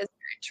but that is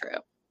very true.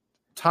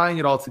 Tying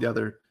it all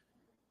together,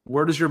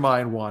 where does your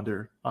mind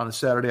wander on a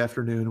Saturday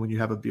afternoon when you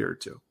have a beer or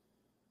two?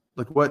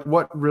 Like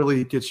what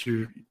really gets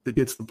the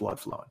blood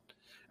flowing?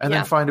 And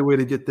then find a way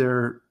to get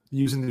there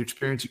using the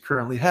experience you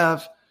currently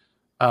have,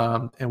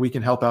 and we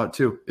can help out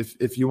too.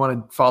 If you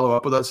want to follow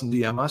up with us and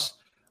DM us,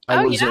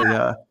 I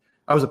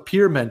was a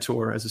peer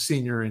mentor as a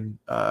senior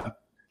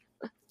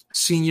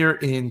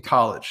in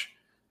college.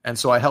 And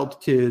so I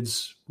helped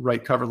kids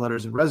write cover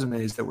letters and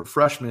resumes that were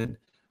freshmen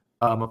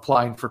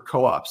applying for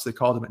co-ops. They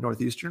called them at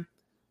Northeastern.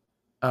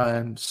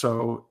 And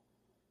so,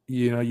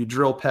 you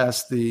drill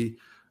past I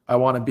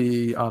want to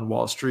be on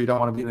Wall Street. I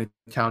want to be an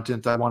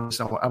accountant. I'm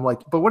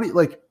like, but what do you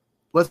like?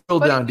 Let's drill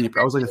down deeper.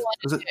 I was a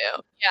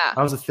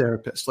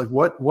therapist. Like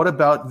what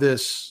about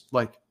this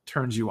like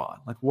turns you on?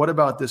 Like what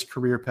about this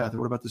career path or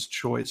what about this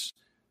choice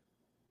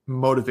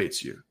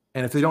motivates you?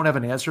 And if they don't have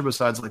an answer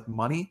besides like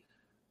money,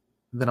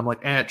 then I'm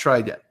like, try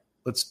again.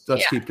 Let's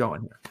keep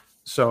going here.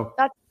 So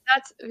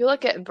that's you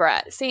look at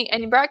Brett. See,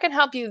 and Brett can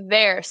help you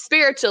there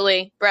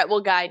spiritually. Brett will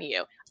guide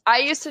you. I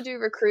used to do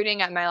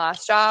recruiting at my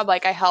last job.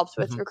 Like I helped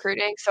with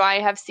recruiting. So I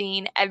have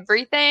seen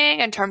everything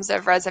in terms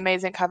of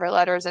resumes and cover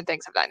letters and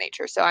things of that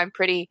nature. So I'm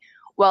pretty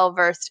well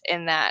versed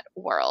in that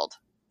world.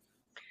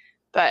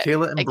 But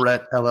Kayla and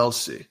Brett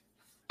LLC.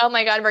 Oh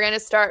my God, we're going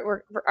to start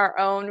our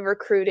own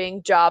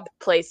recruiting job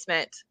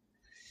placement.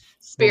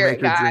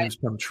 Spirit guide. Your dreams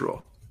come true.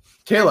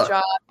 Kayla.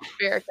 Job,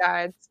 spirit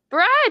guides.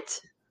 Brett.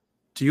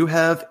 Do you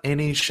have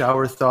any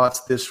shower thoughts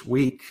this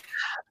week?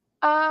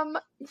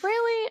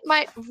 Really,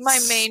 my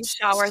main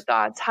shower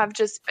thoughts have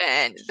just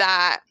been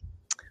that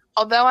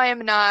although I am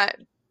not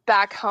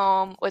back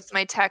home with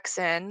my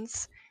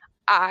Texans,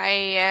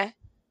 it's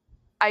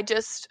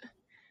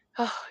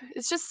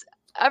just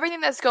everything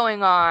that's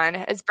going on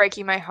is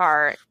breaking my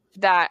heart.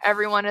 That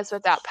everyone is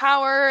without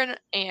power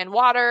and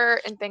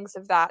water and things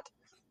of that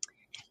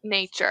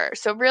nature.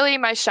 So really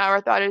my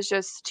shower thought is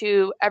just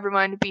to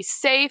everyone be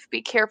safe,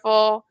 be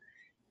careful,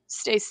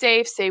 stay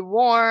safe, stay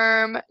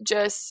warm,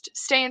 just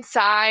stay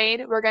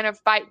inside. We're going to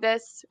fight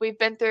this. We've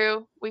been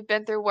through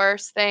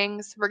worse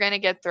things. We're going to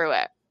get through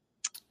it.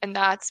 And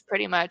that's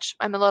pretty much,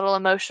 I'm a little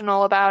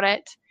emotional about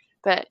it,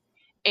 I'm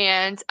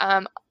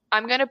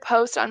going to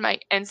post on my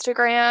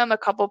Instagram a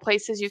couple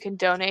places you can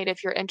donate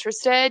if you're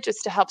interested,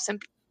 just to help some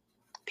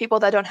people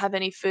that don't have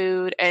any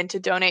food and to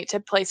donate to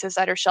places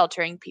that are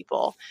sheltering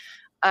people.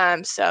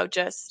 So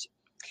just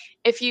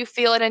if you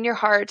feel it in your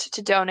heart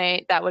to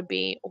donate, that would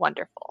be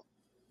wonderful.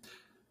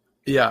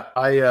 Yeah,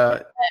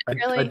 I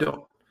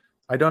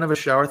don't have a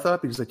shower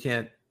thought because I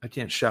can't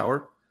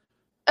shower.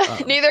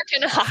 Neither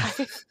can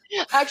I.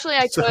 Actually,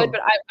 I could, but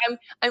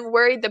I'm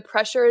worried the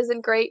pressure isn't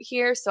great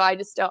here, so I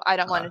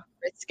don't want to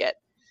risk it.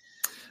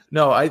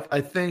 No, I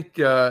think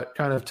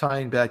kind of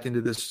tying back into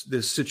this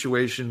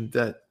situation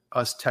that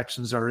us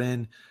Texans are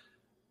in,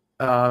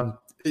 hold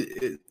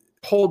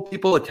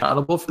people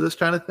accountable for this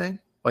kind of thing.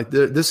 Like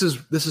this is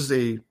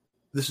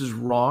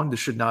wrong. This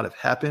should not have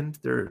happened.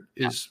 There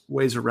is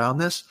ways around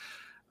this,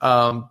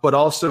 but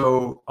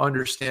also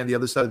understand the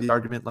other side of the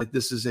argument. Like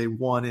this is a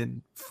 1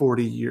 in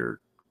 40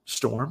 year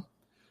storm.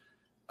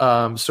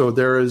 So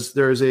there is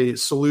a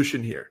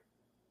solution here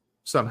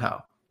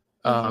somehow.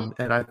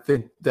 And I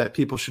think that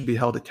people should be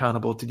held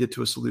accountable to get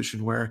to a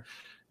solution where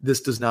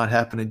this does not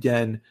happen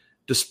again,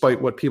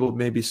 despite what people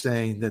may be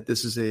saying that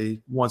this is a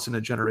once in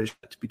a generation,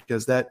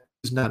 because that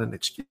is not an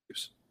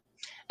excuse.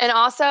 And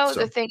also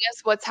the thing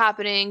is what's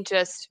happening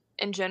just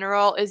in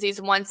general is these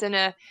once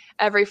in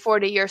every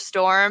 40-year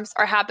storms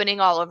are happening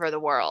all over the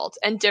world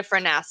in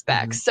different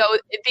aspects. So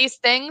these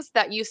things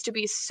that used to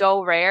be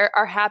so rare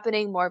are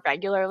happening more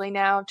regularly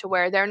now, to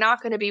where they're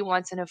not going to be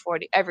once in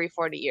every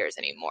 40 years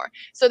anymore.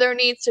 So there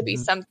needs to be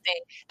something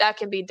that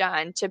can be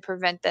done to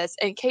prevent this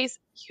in case,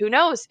 who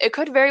knows, it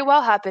could very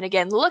well happen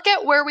again. Look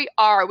at where we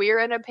are. We are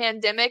in a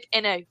pandemic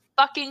in a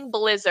fucking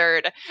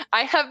blizzard.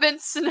 I have been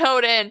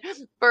snowed in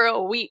for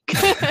a week.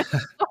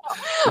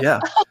 Yeah.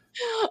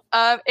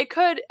 It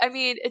could,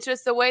 it's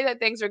just the way that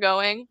things are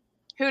going.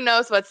 Who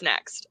knows what's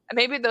next?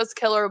 Maybe those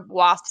killer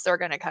wasps are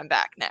going to come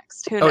back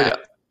next. Who knows? Yeah,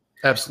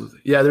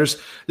 absolutely. Yeah.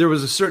 There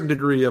was a certain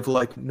degree of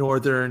like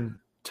northern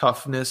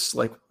toughness,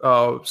 like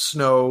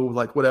snow,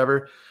 like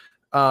whatever.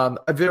 I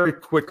very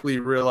quickly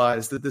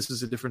realized that this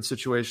is a different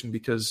situation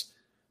because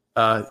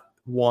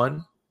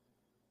 1,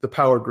 the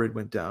power grid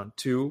went down.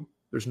 2,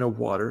 there's no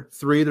water.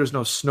 3, there's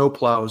no snow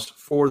plows.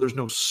 4, there's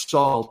no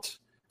salt.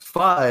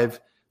 5,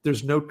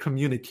 there's no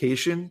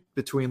communication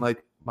between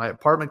like my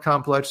apartment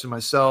complex and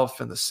myself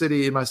and the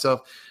city and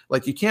myself.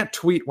 Like you can't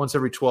tweet once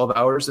every 12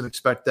 hours and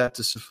expect that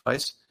to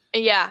suffice.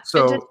 Yeah.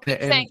 So and just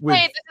saying,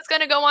 hey, this is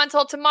going to go on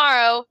till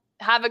tomorrow.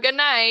 Have a good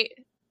night.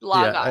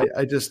 Log off.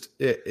 I just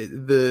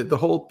the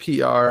whole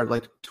PR,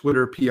 like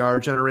Twitter PR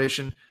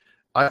generation,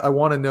 I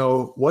want to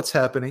know what's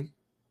happening,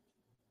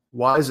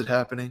 why is it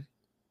happening,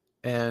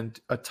 and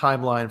a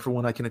timeline for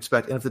when I can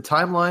expect. And if the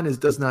timeline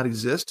does not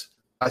exist,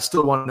 I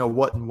still want to know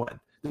what and when.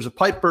 There's a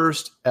pipe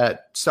burst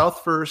at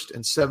South First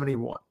and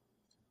 71.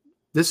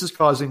 This is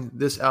causing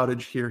this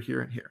outage here,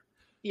 and here.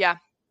 Yeah.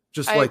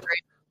 Just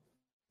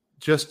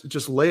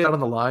lay it out on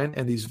the line,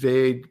 and these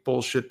vague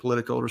bullshit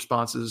political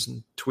responses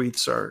and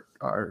tweets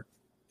are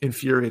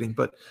infuriating.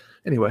 But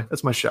anyway,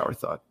 that's my shower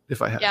thought,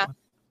 if I had one.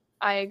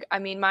 I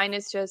mean, mine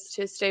is just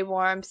to stay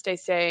warm, stay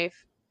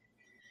safe.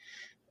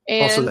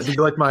 And also, did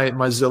you like my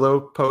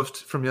Zillow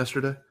post from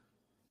yesterday?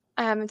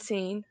 I haven't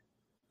seen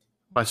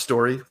my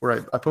story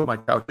where I put my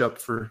couch up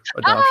for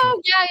adoption.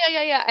 Oh,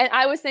 yeah. And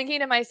I was thinking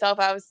to myself,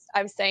 I was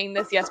saying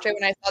this yesterday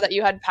when I saw that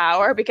you had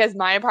power, because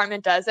my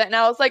apartment doesn't. And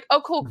I was like,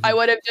 oh, cool. Mm-hmm. I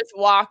would have just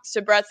walked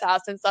to Brett's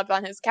house and slept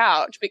on his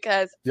couch,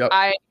 because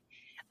I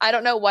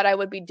don't know what I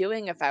would be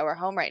doing if I were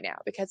home right now,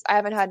 because I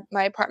haven't had,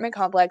 my apartment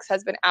complex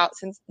has been out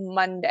since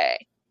Monday.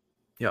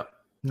 Yeah.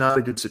 Not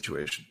a good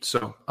situation.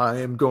 So I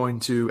am going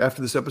to,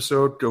 after this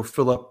episode, go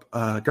fill up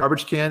a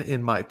garbage can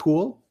in my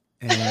pool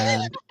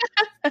and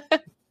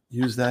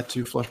use that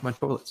to flush my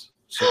toilets.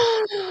 So,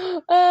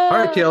 all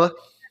right, Kayla.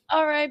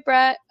 All right,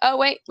 Brett. Oh,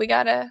 wait, we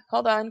got to,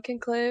 hold on,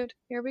 conclude.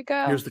 Here we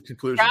go. Here's the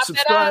conclusion.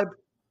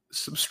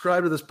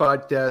 Subscribe to this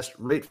podcast,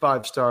 rate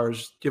 5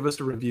 stars, give us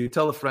a review,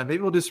 tell a friend.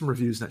 Maybe we'll do some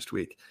reviews next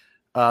week.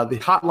 The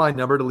hotline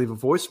number to leave a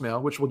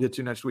voicemail, which we'll get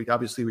to next week.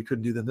 Obviously, we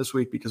couldn't do them this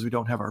week because we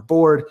don't have our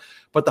board,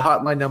 but the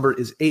hotline number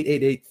is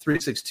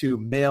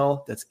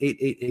 888-362-MAIL. That's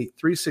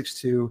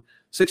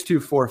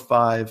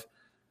 888-362-6245.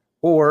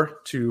 Or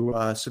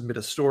to submit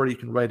a story, you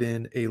can write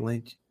in a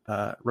link,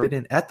 write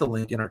in at the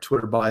link in our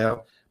Twitter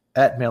bio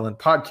at Mail-In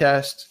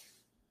Podcast.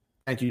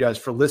 Thank you guys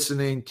for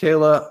listening.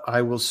 Kayla,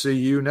 I will see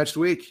you next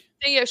week.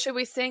 See you. Should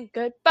we sing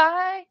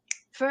goodbye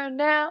for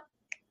now?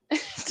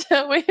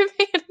 Till we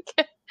meet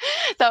again.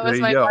 That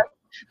was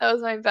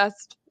my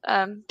best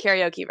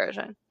karaoke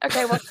version.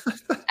 Okay, well,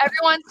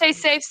 everyone stay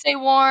safe, stay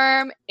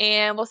warm,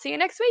 and we'll see you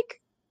next week.